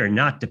we are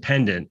not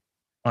dependent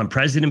on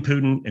President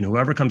Putin and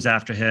whoever comes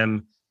after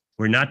him.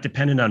 We're not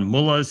dependent on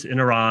mullahs in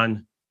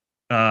Iran.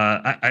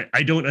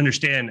 I don't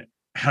understand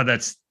how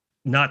that's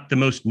not the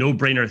most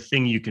no-brainer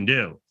thing you can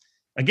do.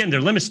 Again, there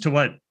are limits to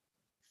what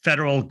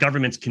federal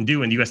governments can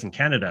do in the US and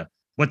Canada.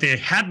 What they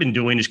have been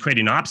doing is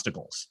creating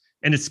obstacles.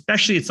 And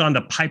especially it's on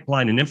the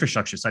pipeline and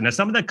infrastructure side. Now,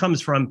 some of that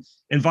comes from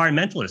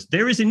environmentalists.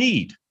 There is a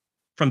need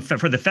for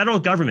the federal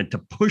government to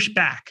push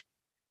back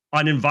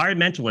on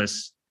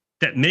environmentalists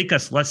that make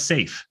us less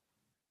safe,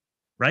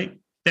 right?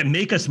 That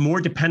make us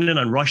more dependent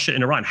on Russia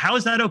and Iran. How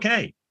is that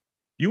okay?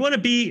 You want to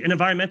be an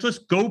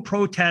environmentalist? Go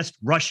protest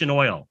Russian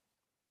oil.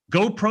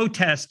 Go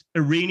protest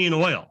Iranian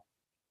oil.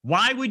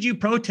 Why would you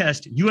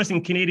protest US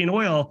and Canadian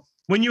oil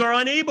when you are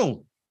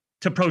unable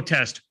to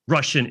protest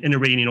Russian and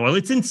Iranian oil?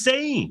 It's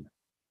insane.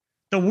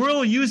 The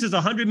world uses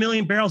 100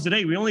 million barrels a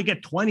day. We only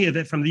get 20 of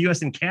it from the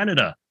US and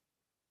Canada.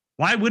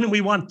 Why wouldn't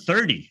we want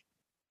 30?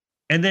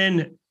 And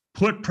then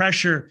put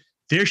pressure.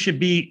 There should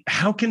be,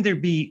 how could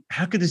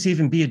this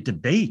even be a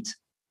debate?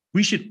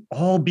 We should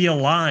all be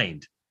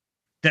aligned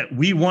that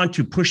we want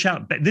to push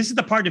out. But this is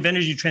the part of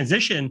energy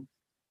transition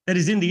that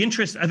is in the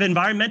interest of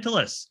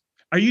environmentalists.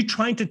 Are you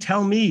trying to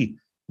tell me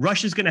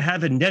Russia's going to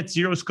have a net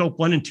zero scope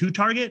 1 and 2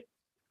 target?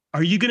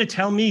 Are you going to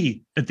tell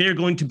me that they're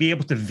going to be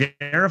able to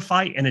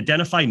verify and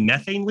identify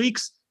methane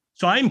leaks?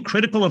 So I'm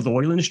critical of the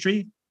oil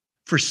industry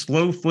for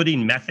slow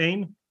footing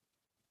methane.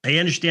 I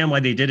understand why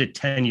they did it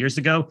 10 years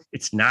ago.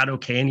 It's not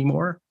okay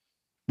anymore.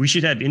 We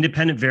should have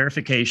independent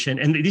verification.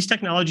 And these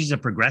technologies are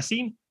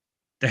progressing.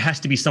 There has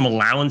to be some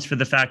allowance for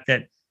the fact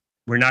that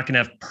we're not going to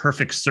have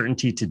perfect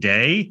certainty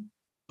today.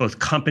 Both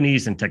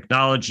companies and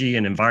technology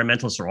and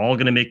environmentalists are all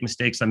going to make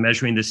mistakes on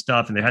measuring this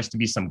stuff. And there has to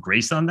be some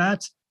grace on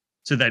that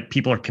so that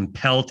people are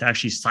compelled to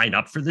actually sign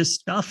up for this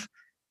stuff.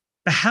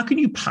 But how can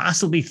you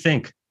possibly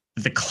think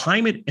that the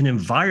climate and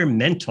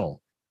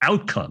environmental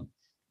outcome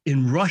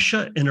in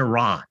Russia and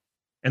Iran,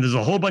 and there's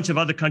a whole bunch of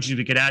other countries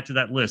we could add to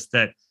that list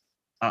that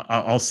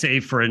I'll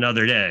save for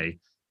another day,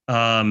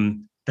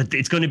 that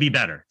it's going to be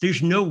better.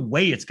 There's no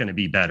way it's going to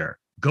be better.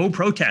 Go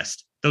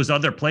protest those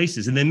other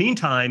places. In the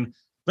meantime,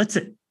 let's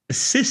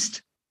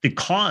assist the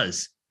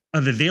cause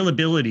of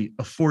availability,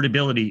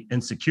 affordability,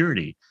 and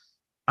security.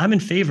 I'm in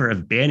favor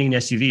of banning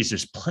SUVs.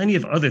 There's plenty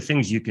of other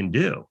things you can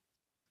do.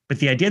 But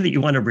the idea that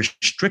you want to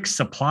restrict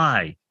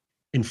supply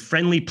in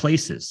friendly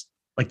places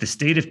like the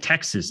state of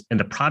Texas and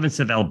the province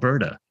of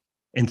Alberta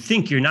and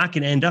think you're not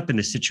going to end up in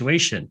the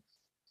situation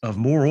of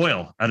more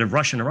oil out of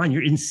Russia and Iran,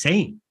 you're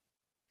insane.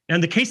 Now,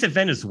 in the case of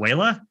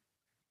Venezuela,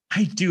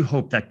 I do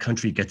hope that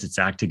country gets its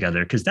act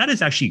together because that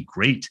is actually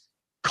great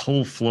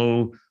coal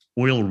flow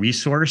oil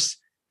resource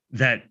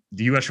that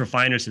the U.S.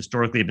 refiners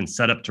historically have been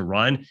set up to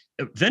run.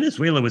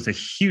 Venezuela was a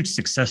huge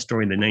success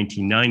story in the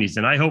 1990s,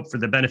 and I hope for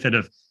the benefit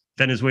of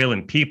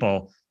Venezuelan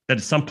people that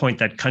at some point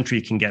that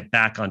country can get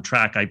back on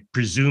track. I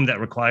presume that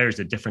requires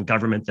a different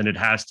government than it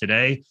has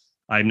today.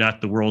 I'm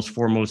not the world's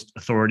foremost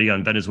authority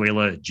on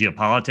Venezuela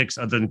geopolitics,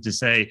 other than to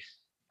say,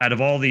 out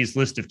of all these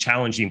list of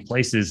challenging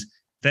places,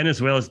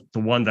 Venezuela is the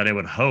one that I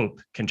would hope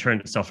can turn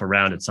itself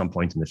around at some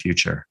point in the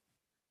future.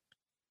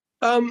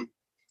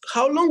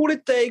 How long would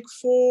it take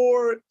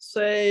for,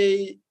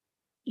 say,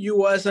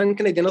 U.S. and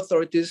Canadian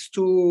authorities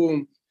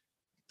to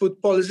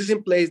put policies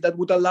in place that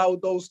would allow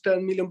those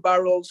 10 million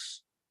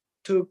barrels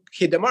to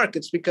hit the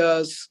markets?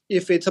 Because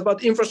if it's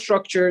about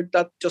infrastructure,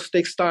 that just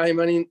takes time.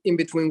 And in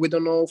between, we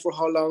don't know for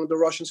how long the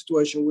Russian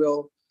situation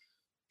will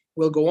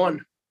go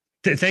on.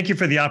 Thank you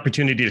for the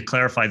opportunity to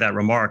clarify that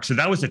remark. So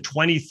that was a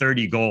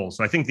 2030 goal.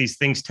 So I think these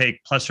things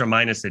take plus or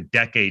minus a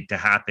decade to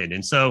happen.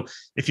 And so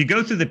if you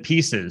go through the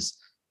pieces,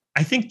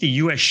 I think the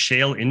U.S.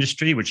 shale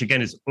industry, which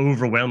again is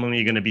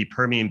overwhelmingly going to be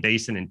Permian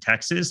Basin in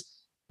Texas,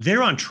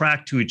 they're on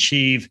track to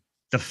achieve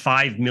the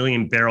 5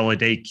 million barrel a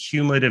day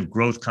cumulative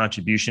growth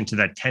contribution to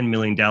that $10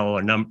 million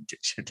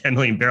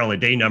barrel a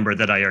day number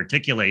that I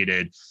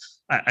articulated.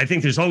 I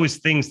think there's always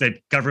things that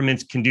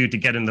governments can do to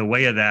get in the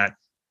way of that.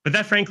 But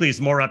that, frankly,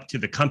 is more up to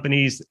the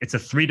companies. It's a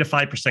 3 to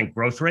 5%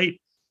 growth rate.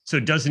 So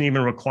it doesn't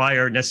even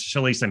require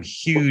necessarily some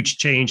huge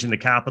change in the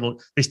capital.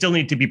 They still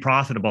need to be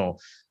profitable.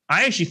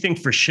 I actually think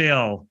for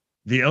shale,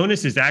 the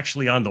onus is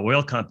actually on the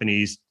oil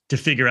companies to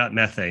figure out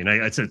methane.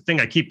 It's a thing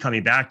I keep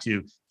coming back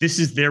to. This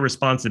is their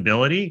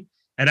responsibility.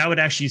 And I would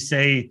actually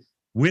say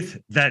with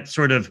that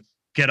sort of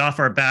get off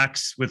our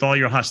backs with all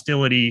your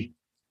hostility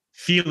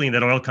feeling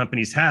that oil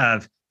companies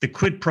have, the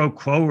quid pro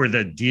quo or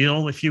the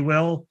deal, if you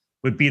will,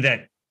 would be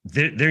that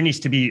there needs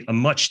to be a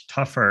much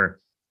tougher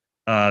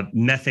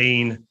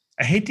methane.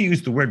 I hate to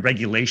use the word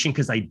regulation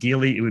because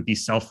ideally it would be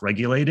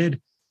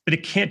self-regulated, but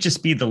it can't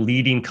just be the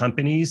leading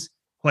companies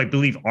who I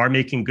believe are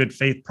making good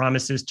faith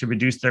promises to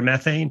reduce their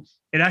methane.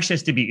 It actually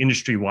has to be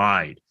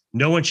industry-wide.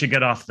 No one should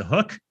get off the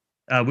hook.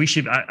 I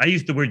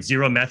use the word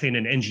zero methane.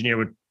 An engineer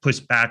would push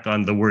back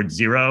on the word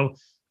zero.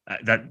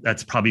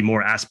 That's probably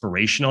more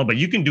aspirational, but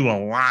you can do a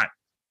lot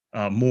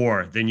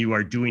more than you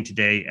are doing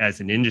today as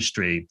an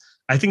industry.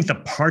 I think the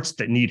parts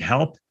that need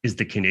help is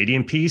the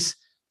Canadian piece.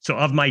 So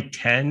of my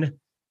 10,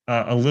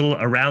 a little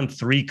around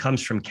 3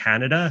 comes from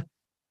Canada.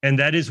 And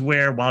that is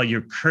where, while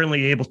you're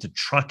currently able to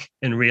truck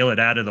and rail it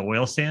out of the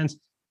oil sands,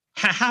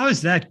 how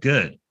is that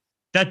good?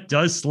 That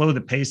does slow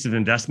the pace of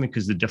investment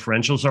because the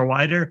differentials are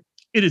wider.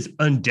 It is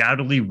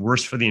undoubtedly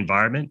worse for the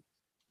environment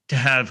to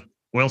have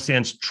oil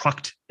sands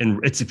trucked,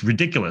 and it's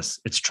ridiculous.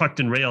 It's trucked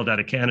and railed out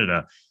of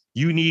Canada.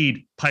 You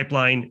need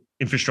pipeline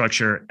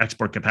infrastructure,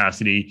 export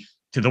capacity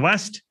to the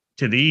west,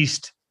 to the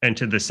east, and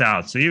to the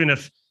south. So even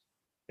if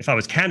I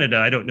was Canada,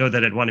 I don't know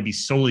that I'd want to be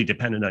solely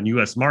dependent on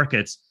U.S.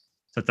 markets.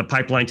 So the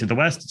pipeline to the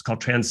west, it's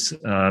called Trans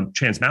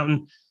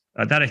Mountain.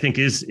 That I think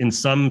is in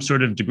some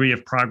sort of degree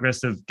of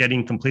progress of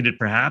getting completed,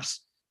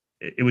 perhaps.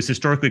 It was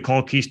historically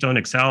called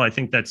Keystone XL. I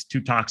think that's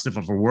too toxic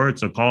of a word.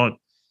 So call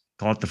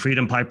it the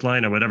Freedom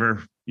Pipeline or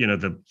whatever,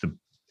 the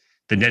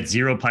net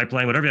zero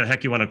pipeline, whatever the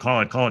heck you want to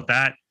call it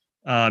that.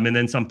 And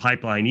then some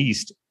pipeline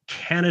east.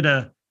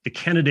 The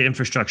Canada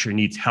infrastructure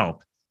needs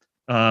help.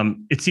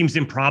 It seems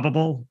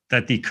improbable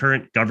that the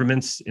current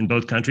governments in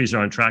both countries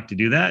are on track to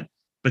do that,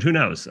 but who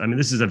knows? I mean,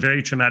 this is a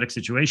very traumatic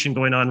situation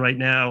going on right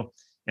now.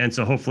 And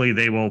so hopefully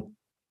they will,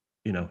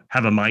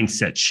 have a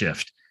mindset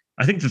shift.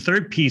 I think the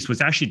third piece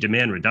was actually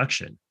demand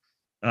reduction.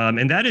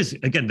 And that is,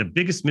 again, the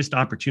biggest missed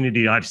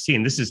opportunity I've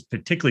seen. This is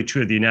particularly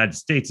true of the United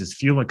States, is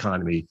fuel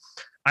economy.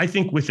 I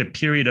think with a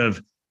period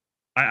of,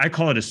 I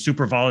call it a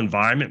super vol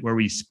environment where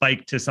we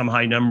spike to some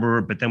high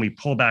number, but then we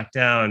pull back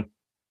down.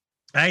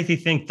 I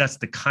think that's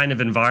the kind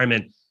of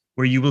environment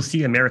where you will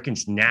see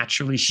Americans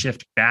naturally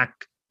shift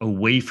back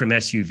away from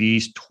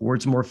SUVs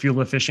towards more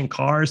fuel efficient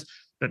cars.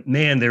 But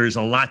man, there is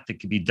a lot that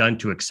could be done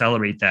to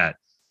accelerate that.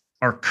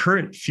 Our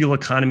current fuel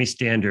economy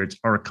standards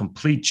are a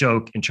complete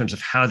joke in terms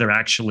of how they're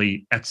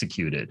actually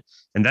executed.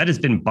 And that has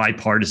been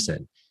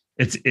bipartisan.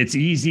 It's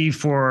easy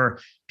for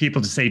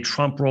people to say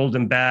Trump rolled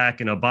them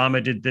back and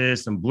Obama did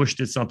this and Bush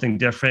did something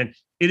different.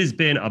 It has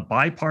been a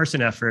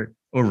bipartisan effort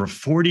over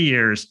 40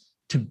 years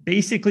to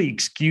basically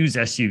excuse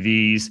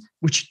SUVs,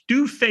 which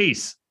do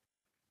face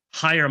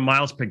higher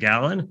miles per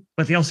gallon,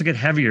 but they also get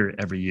heavier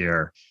every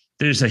year.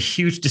 there's a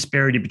huge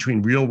disparity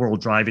between real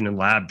world driving and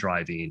lab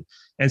driving.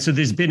 And so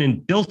there's been a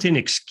built-in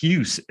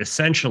excuse,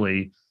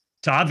 essentially,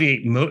 to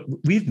obviate.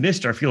 We've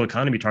missed our fuel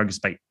economy targets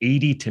by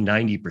 80 to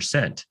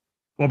 90%.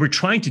 What we're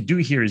trying to do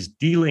here is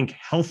de-link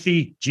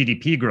healthy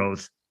GDP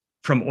growth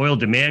from oil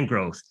demand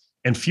growth.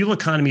 And fuel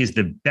economy is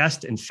the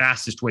best and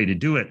fastest way to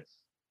do it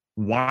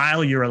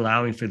while you're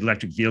allowing for the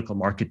electric vehicle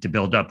market to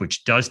build up,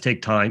 which does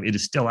take time. It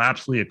is still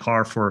absolutely a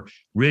car for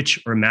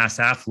rich or mass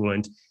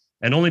affluent.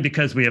 And only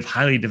because we have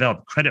highly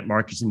developed credit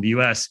markets in the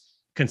US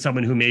can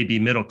someone who may be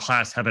middle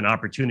class have an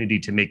opportunity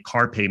to make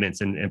car payments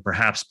and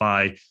perhaps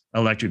buy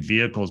electric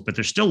vehicles. But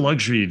they're still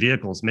luxury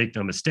vehicles, make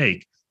no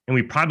mistake. And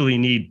we probably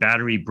need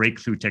battery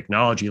breakthrough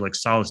technology like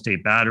solid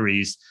state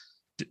batteries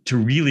to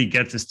really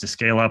get this to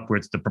scale up where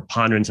it's the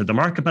preponderance of the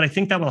market. But I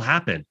think that will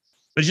happen.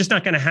 But it's just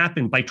not going to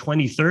happen by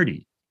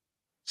 2030.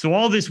 So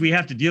all this, we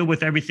have to deal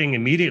with everything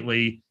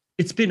immediately.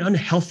 It's been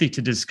unhealthy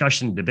to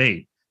discussion and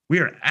debate. We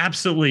are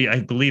absolutely,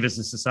 I believe, as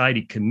a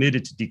society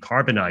committed to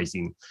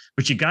decarbonizing,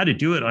 but you got to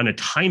do it on a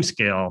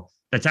timescale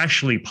that's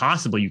actually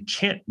possible. You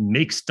can't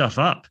make stuff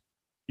up.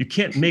 You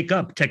can't make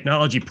up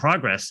technology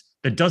progress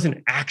that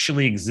doesn't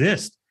actually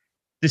exist.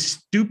 This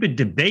stupid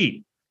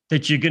debate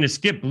that you're going to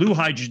skip blue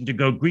hydrogen to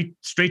go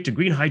straight to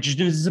green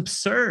hydrogen is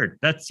absurd.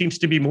 That seems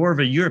to be more of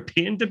a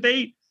European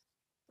debate.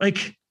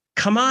 Like,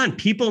 come on,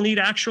 people need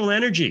actual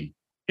energy.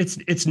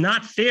 It's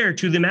not fair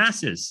to the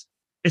masses.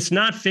 It's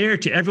not fair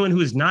to everyone who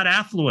is not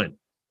affluent.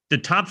 The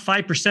top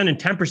 5% and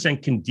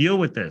 10% can deal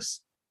with this.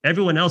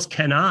 Everyone else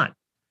cannot.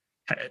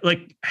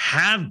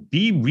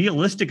 Be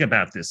realistic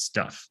about this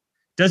stuff.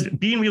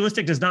 Being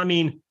realistic does not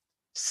mean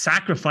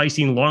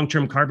sacrificing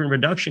long-term carbon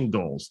reduction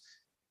goals,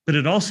 but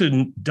it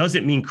also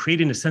doesn't mean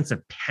creating a sense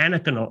of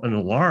panic and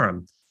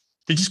alarm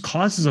that just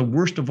causes a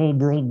worst of all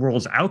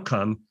worlds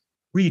outcome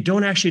where you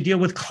don't actually deal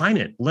with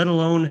climate, let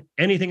alone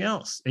anything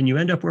else, and you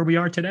end up where we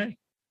are today.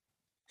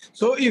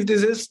 So if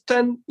this is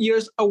 10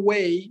 years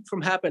away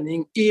from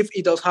happening, if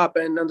it does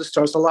happen and the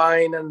stars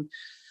align and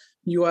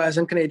US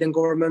and Canadian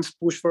governments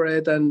push for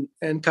it and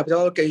capital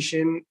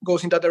allocation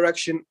goes in that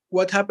direction,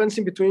 what happens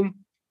in between?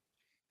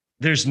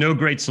 There's no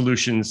great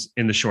solutions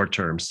in the short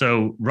term.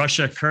 So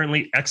Russia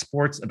currently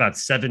exports about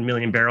 7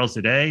 million barrels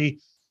a day.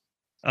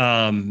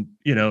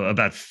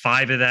 About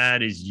 5 of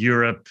that is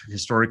Europe,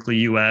 historically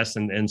US,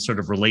 and sort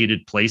of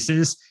related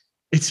places.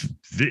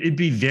 It'd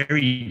be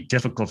very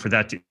difficult for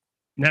that to.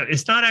 Now,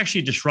 it's not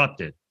actually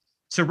disrupted.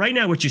 So right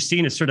now, what you're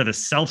seeing is sort of a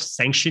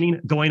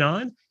self-sanctioning going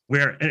on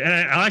where,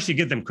 and I'll actually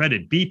give them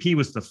credit. BP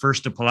was the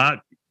first to pull out.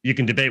 You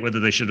can debate whether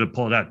they should have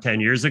pulled out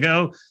 10 years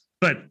ago,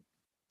 but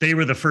they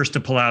were the first to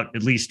pull out,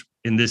 at least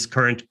in this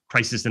current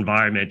crisis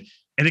environment.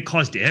 And it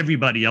caused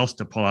everybody else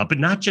to pull out, but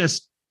not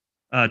just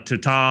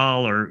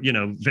Total or,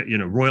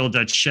 Royal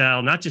Dutch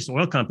Shell, not just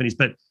oil companies,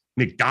 but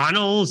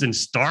McDonald's and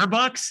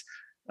Starbucks.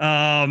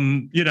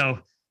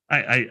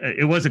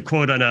 It was a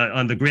quote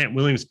on the Grant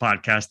Williams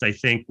podcast, I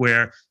think,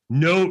 where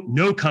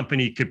no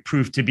company could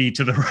prove to be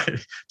to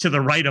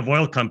the right of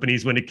oil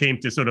companies when it came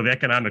to sort of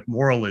economic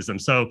moralism.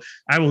 So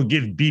I will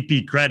give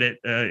BP credit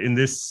in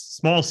this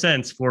small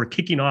sense for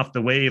kicking off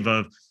the wave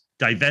of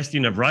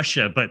divesting of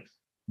Russia. But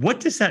what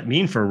does that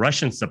mean for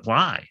Russian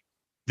supply?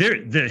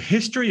 The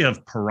history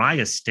of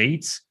pariah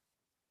states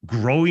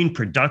growing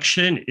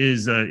production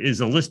is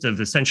a list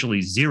of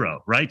essentially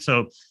zero, right?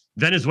 So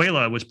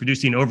Venezuela was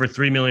producing over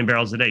 3 million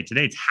barrels a day.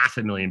 Today, it's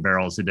 500,000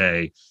 barrels a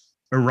day.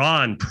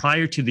 Iran,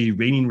 prior to the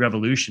Iranian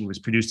Revolution, was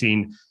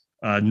producing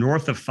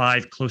north of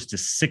 5, close to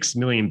 6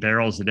 million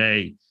barrels a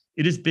day.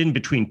 It has been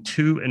between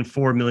 2 and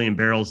 4 million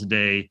barrels a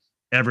day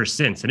ever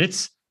since. And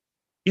it's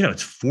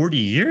 40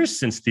 years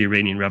since the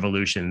Iranian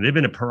Revolution. They've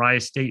been a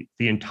pariah state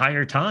the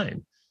entire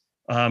time.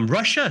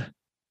 Russia,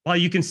 while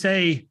you can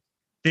say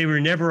they were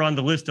never on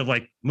the list of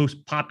like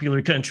most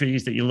popular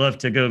countries that you love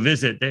to go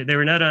visit, they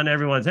were not on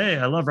everyone's, hey,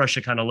 I love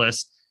Russia kind of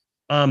list.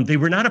 They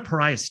were not a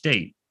pariah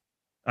state.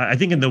 I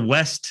think in the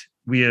West,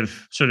 we have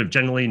sort of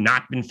generally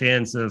not been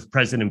fans of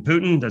President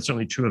Putin. That's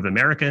certainly true of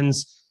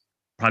Americans.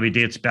 Probably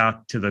dates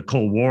back to the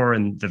Cold War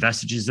and the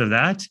vestiges of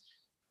that.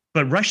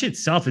 But Russia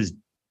itself has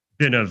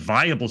been a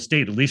viable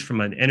state, at least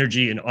from an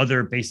energy and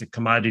other basic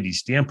commodity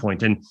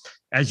standpoint. And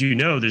as you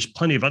know, there's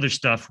plenty of other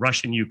stuff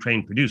Russia and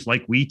Ukraine produce,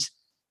 like wheat,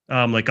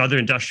 like other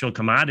industrial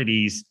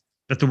commodities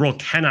that the world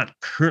cannot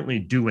currently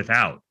do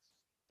without.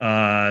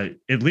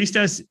 At least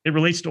as it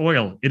relates to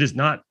oil, it is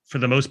not, for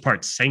the most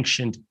part,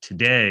 sanctioned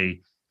today,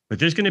 but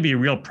there's going to be a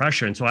real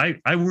pressure. And so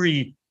I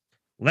worry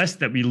less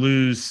that we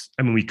lose,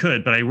 we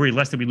could, but I worry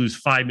less that we lose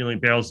 5 million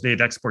barrels a day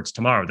of exports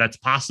tomorrow. That's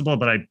possible,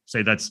 but I'd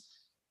say that's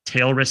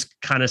tail risk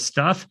kind of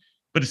stuff.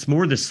 But it's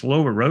more the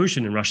slow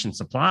erosion in Russian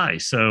supply.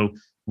 So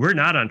we're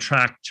not on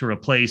track to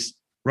replace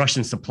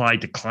Russian supply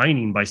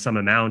declining by some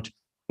amount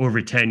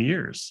over 10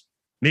 years.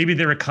 Maybe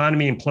their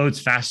economy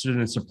implodes faster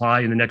than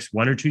supply in the next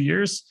 1 or 2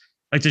 years.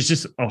 Like there's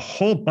just a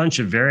whole bunch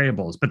of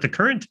variables. But the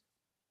current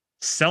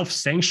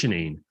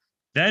self-sanctioning,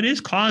 that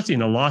is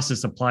causing a loss of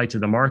supply to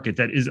the market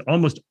that is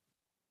almost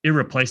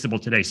irreplaceable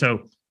today.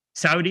 So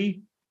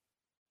Saudi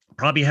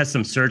probably has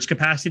some surge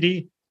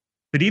capacity,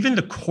 But even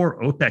the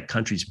core OPEC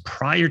countries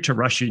prior to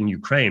Russia and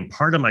Ukraine,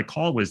 part of my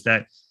call was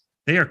that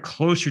they are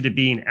closer to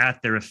being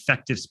at their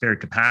effective spare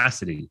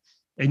capacity.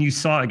 And you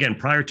saw, again,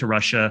 prior to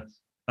Russia,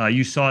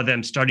 you saw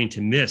them starting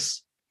to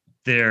miss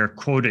their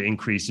quota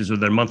increases or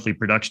their monthly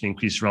production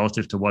increase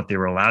relative to what they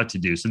were allowed to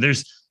do. So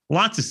there's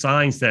lots of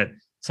signs that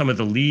some of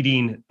the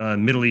leading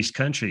Middle East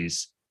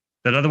countries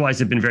that otherwise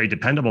have been very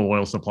dependable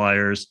oil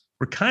suppliers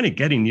were kind of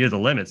getting near the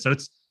limit. So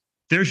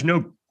there's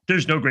no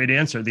great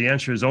answer. The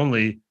answer is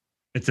only,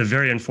 it's a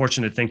very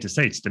unfortunate thing to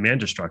say. It's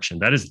demand destruction.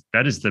 That is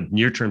the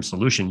near-term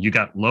solution. You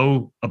got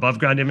low above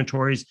ground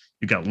inventories,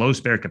 you got low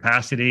spare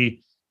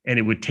capacity, and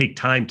it would take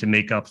time to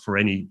make up for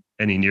any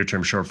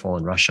near-term shortfall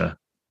in Russia.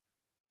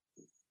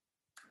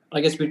 I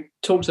guess we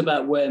talked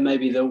about where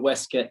maybe the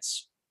West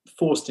gets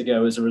forced to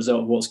go as a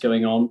result of what's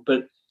going on,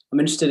 but I'm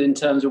interested in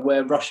terms of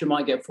where Russia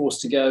might get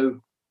forced to go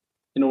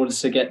in order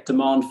to get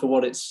demand for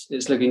what it's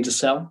looking to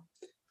sell.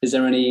 Is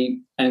there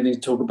anything to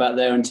talk about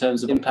there in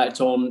terms of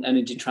impact on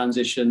energy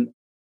transition?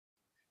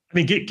 I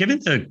mean, given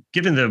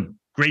the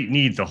great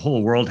need the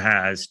whole world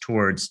has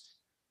towards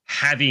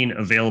having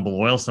available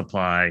oil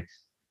supply,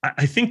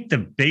 I think the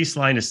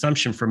baseline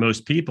assumption for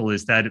most people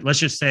is that, let's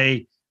just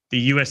say, the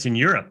U.S. and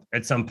Europe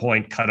at some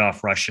point cut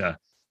off Russia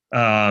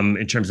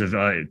in terms of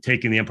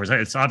taking the imports.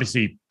 It's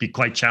obviously be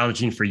quite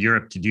challenging for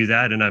Europe to do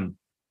that, and I'm,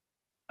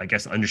 I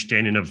guess,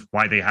 understanding of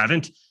why they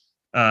haven't.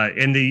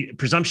 And the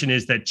presumption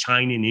is that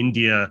China and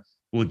India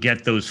will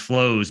get those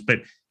flows, but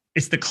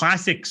it's the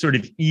classic sort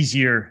of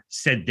easier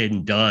said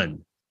than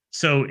done.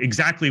 So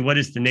exactly what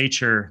is the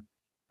nature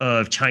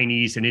of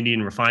Chinese and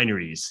Indian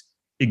refineries?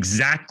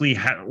 Exactly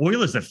how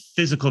oil is a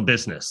physical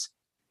business.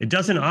 It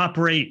doesn't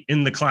operate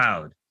in the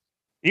cloud.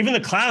 Even the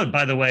cloud,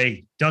 by the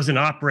way, doesn't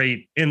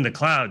operate in the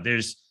cloud.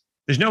 There's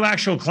no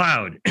actual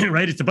cloud,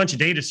 right? It's a bunch of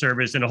data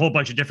servers in a whole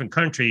bunch of different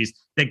countries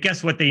that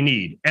guess what they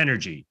need?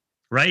 Energy,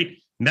 right?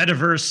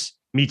 Metaverse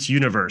meets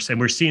universe. And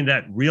we're seeing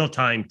that real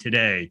time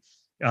today.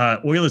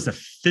 Oil is a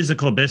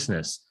physical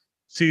business.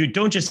 So you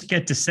don't just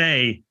get to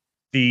say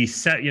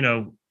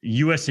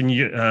US and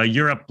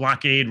Europe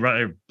blockade,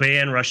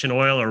 ban Russian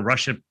oil, or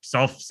Russia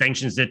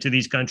self-sanctions it to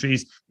these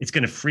countries. It's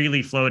going to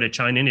freely flow to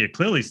China and India.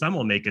 Clearly, some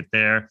will make it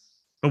there,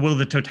 but will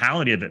the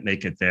totality of it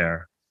make it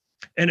there?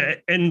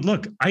 And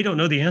look, I don't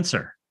know the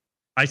answer.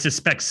 I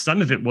suspect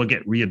some of it will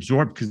get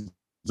reabsorbed because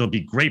there'll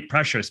be great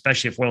pressure,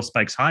 especially if oil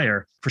spikes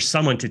higher, for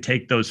someone to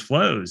take those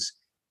flows.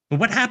 But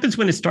what happens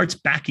when it starts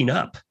backing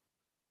up?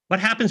 What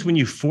happens when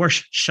you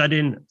force shut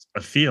in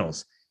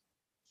fields?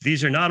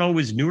 These are not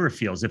always newer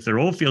fields. If they're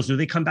old fields, do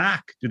they come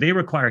back? Do they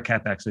require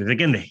CapEx?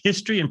 Again, the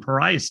history in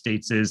pariah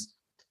states is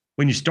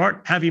when you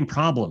start having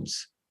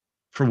problems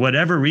for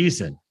whatever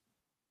reason,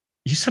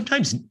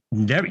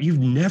 you've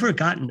never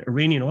gotten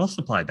Iranian oil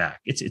supply back.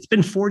 It's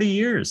been 40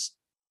 years.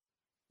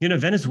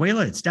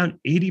 Venezuela, it's down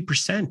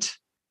 80%,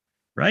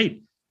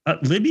 right?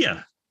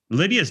 Libya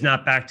is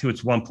not back to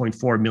its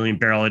 1.4 million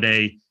barrel a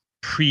day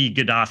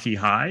pre-Gaddafi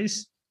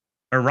highs.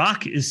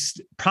 Iraq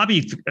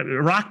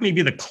may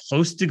be the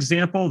closest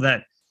example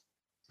that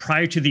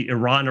prior to the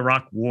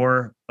Iran-Iraq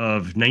war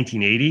of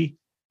 1980,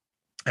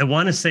 I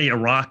want to say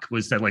Iraq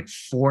was at like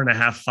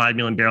 5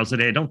 million barrels a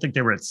day. I don't think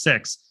they were at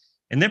 6.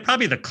 And they're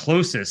probably the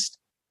closest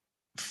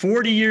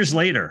 40 years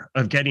later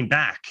of getting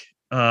back.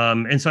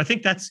 And so I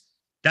think that's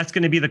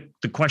going to be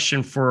the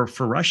question for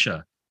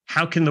Russia.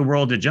 How can the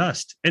world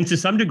adjust? And to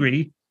some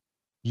degree,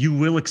 you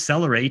will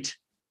accelerate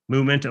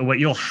movement of what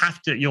you'll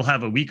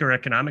have a weaker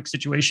economic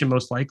situation,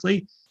 most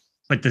likely.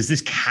 But does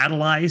this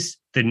catalyze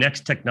the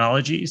next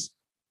technologies?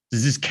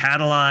 Does this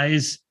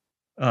catalyze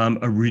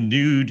a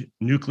renewed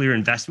nuclear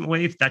investment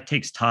wave? That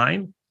takes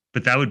time,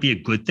 but that would be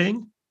a good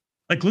thing.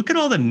 Like, look at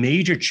all the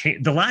major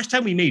change. The last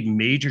time we made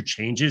major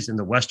changes in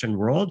the Western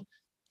world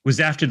was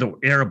after the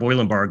Arab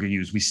oil embargo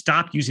used. We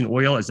stopped using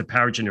oil as a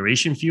power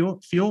generation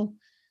fuel.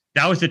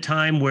 That was the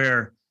time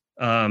where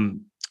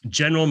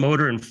General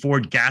Motor and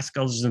Ford gas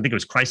guzzlers, I think it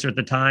was Chrysler at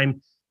the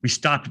time, we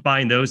stopped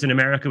buying those in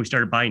America. We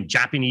started buying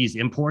Japanese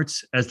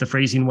imports, as the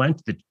phrasing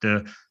went, the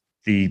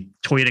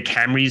Toyota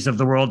Camrys of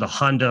the world, the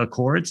Honda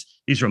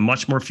Accords. These were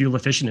much more fuel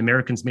efficient.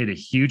 Americans made a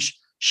huge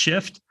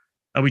shift.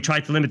 We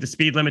tried to limit the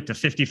speed limit to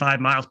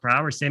 55 miles per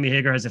hour. Sammy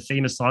Hagar has a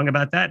famous song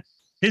about that.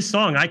 His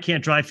song, I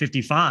Can't Drive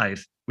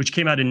 55, which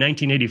came out in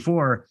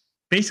 1984,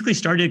 basically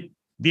started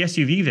the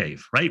SUV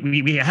wave, right?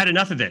 We had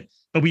enough of it,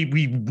 but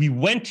we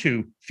went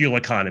to fuel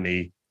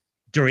economy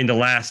during the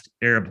last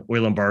Arab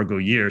oil embargo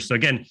year. So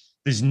again,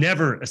 there's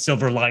never a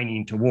silver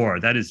lining to war.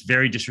 That is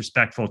very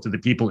disrespectful to the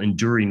people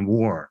enduring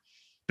war.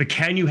 But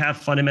can you have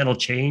fundamental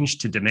change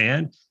to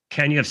demand?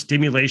 Can you have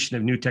stimulation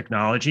of new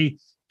technology?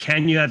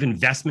 Can you have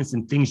investments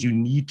in things you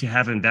need to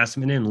have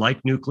investment in,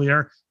 like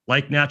nuclear,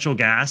 like natural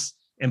gas?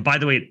 And by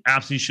the way, it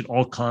absolutely should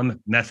all come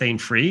methane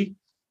free.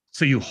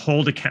 So you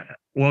hold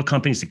oil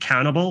companies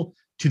accountable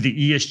to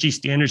the ESG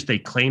standards they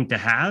claim to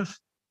have.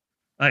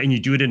 And you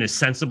do it in a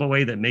sensible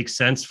way that makes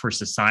sense for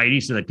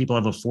society so that people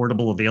have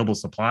affordable, available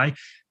supply.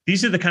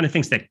 These are the kind of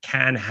things that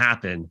can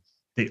happen.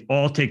 They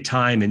all take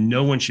time, and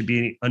no one should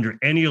be under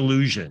any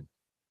illusion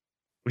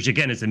which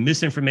again is a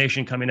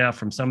misinformation coming out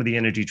from some of the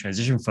energy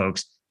transition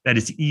folks, that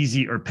it's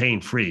easy or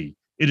pain-free.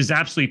 It is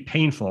absolutely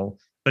painful,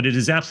 but it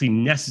is absolutely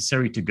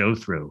necessary to go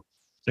through.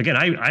 So again,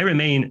 I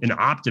remain an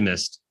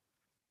optimist,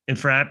 and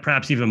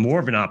perhaps even more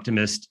of an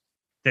optimist,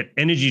 that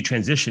energy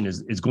transition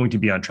is going to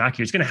be on track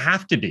here. It's going to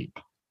have to be.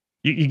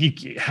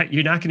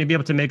 You're not going to be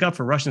able to make up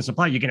for Russian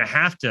supply. You're going to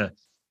have to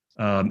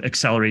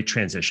accelerate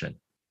transition.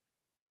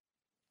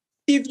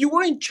 If you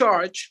were in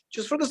charge,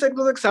 just for the sake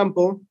of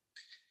example,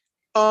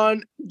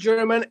 on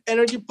German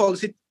energy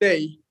policy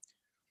today,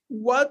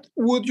 what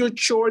would your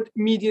short,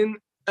 medium,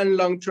 and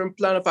long-term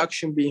plan of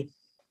action be?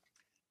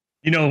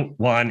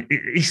 Juan,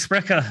 ich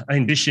spreche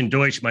ein bisschen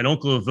Deutsch. Mein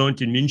Onkel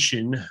wohnt in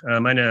München.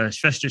 Meine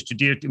Schwester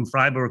studiert in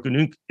Freiburg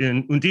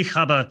und ich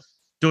habe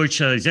Deutsch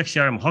 6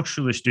 Jahre in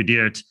Hochschule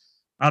studiert.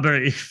 Aber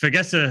ich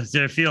vergesse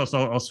sehr viel, so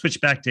I'll switch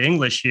back to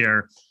English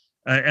here.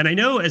 And I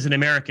know as an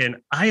American,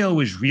 I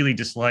always really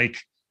dislike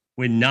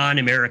when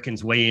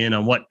non-Americans weigh in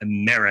on what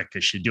America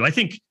should do. I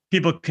think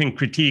people can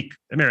critique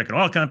American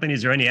oil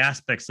companies or any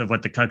aspects of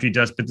what the country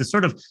does, but the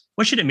sort of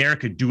what should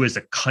America do as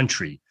a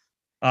country?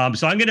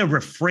 So I'm going to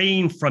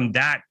refrain from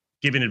that,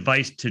 giving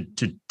advice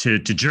to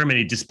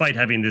Germany, despite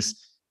having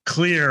this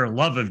clear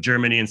love of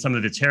Germany and some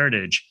of its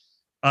heritage,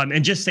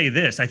 and just say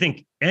this: I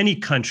think any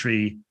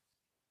country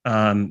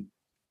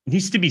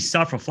needs to be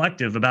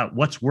self-reflective about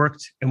what's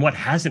worked and what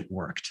hasn't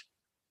worked.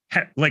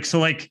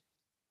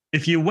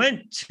 If you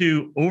went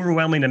to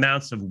overwhelming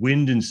amounts of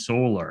wind and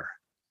solar,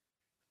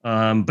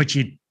 but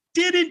you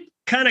didn't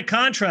kind of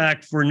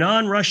contract for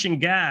non-Russian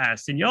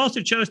gas, and you also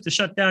chose to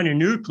shut down your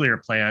nuclear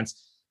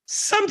plants,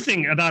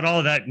 something about all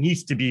of that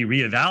needs to be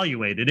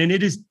reevaluated. And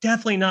it is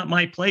definitely not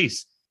my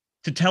place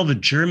to tell the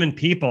German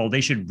people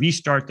they should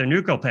restart their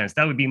nuclear plants.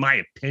 That would be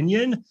my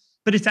opinion,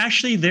 but it's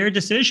actually their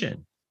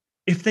decision.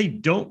 If they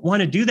don't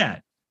want to do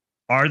that,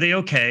 are they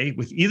okay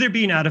with either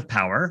being out of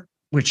power,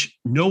 which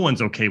no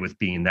one's okay with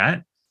being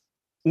that,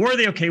 or are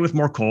they okay with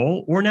more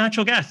coal or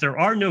natural gas? There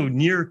are no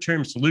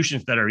near-term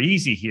solutions that are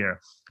easy here,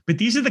 but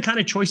these are the kind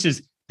of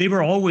choices they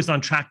were always on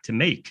track to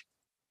make,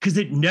 because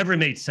it never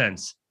made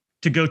sense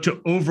to go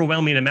to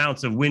overwhelming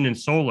amounts of wind and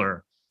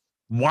solar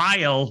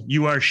while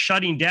you are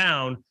shutting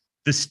down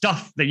the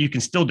stuff that you can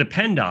still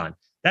depend on.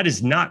 That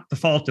is not the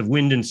fault of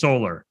wind and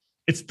solar.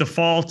 It's the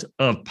fault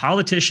of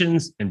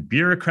politicians and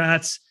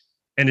bureaucrats,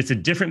 and it's a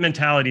different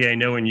mentality I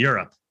know in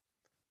Europe.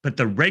 But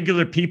the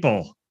regular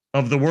people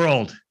of the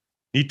world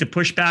need to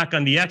push back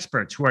on the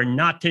experts who are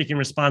not taking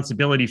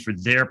responsibility for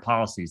their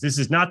policies. This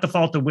is not the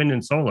fault of wind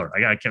and solar.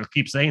 I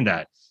keep saying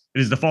that. It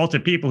is the fault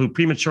of people who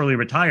prematurely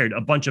retired a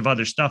bunch of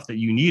other stuff that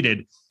you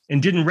needed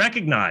and didn't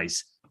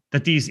recognize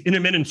that these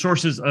intermittent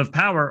sources of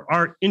power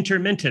are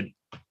intermittent,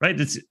 right?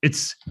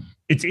 It's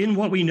in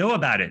what we know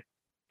about it.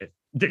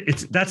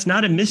 That's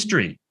not a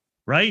mystery,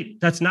 right?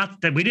 That's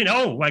not that we didn't,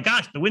 oh my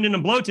gosh, the wind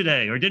didn't blow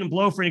today or didn't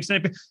blow for an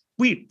extended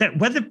period. That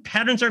weather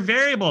patterns are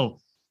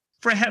variable.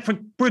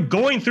 We're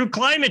going through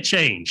climate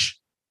change.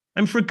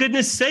 And for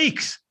goodness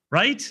sakes,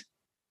 right?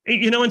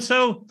 And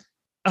so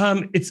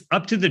it's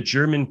up to the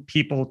German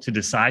people to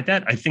decide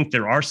that. I think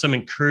there are some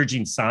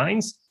encouraging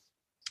signs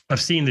of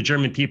seeing the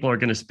German people are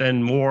going to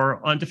spend more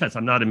on defense.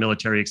 I'm not a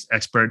military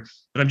expert,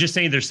 but I'm just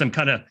saying there's some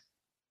kind of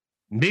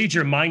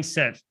major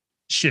mindset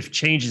shift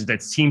changes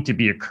that seem to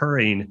be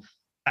occurring.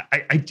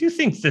 I do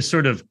think the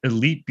sort of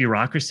elite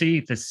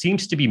bureaucracy that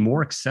seems to be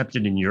more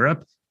accepted in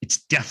Europe,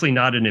 it's definitely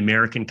not an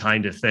American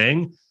kind of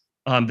thing.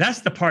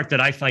 That's the part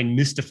that I find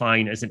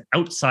mystifying as an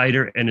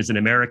outsider and as an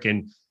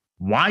American,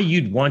 why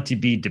you'd want to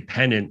be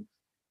dependent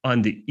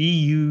on the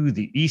EU,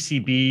 the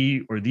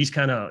ECB, or these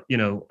kind of,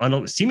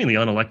 seemingly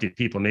unelected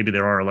people. Maybe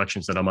there are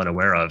elections that I'm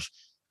unaware of.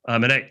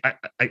 And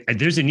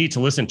there's a need to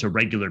listen to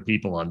regular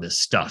people on this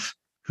stuff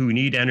who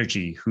need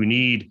energy, who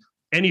need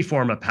any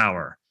form of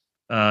power.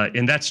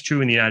 And that's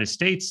true in the United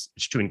States,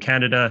 it's true in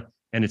Canada,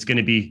 and it's going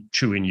to be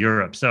true in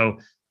Europe. So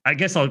I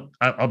guess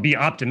I'll be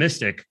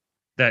optimistic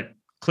that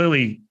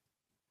clearly,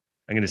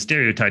 I'm going to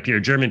stereotype here,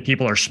 German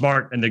people are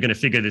smart and they're going to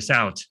figure this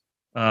out.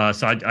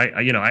 So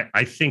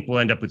I think we'll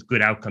end up with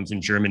good outcomes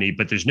in Germany,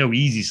 but there's no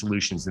easy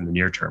solutions in the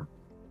near term.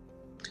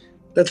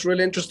 That's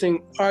really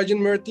interesting. Arjun,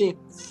 Murti,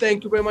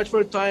 thank you very much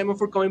for your time and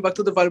for coming back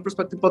to the Value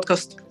Perspective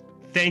podcast.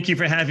 Thank you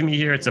for having me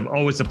here. It's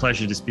always a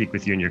pleasure to speak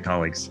with you and your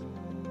colleagues.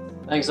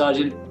 Thanks,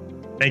 Arjun.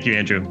 Thank you,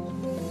 Andrew.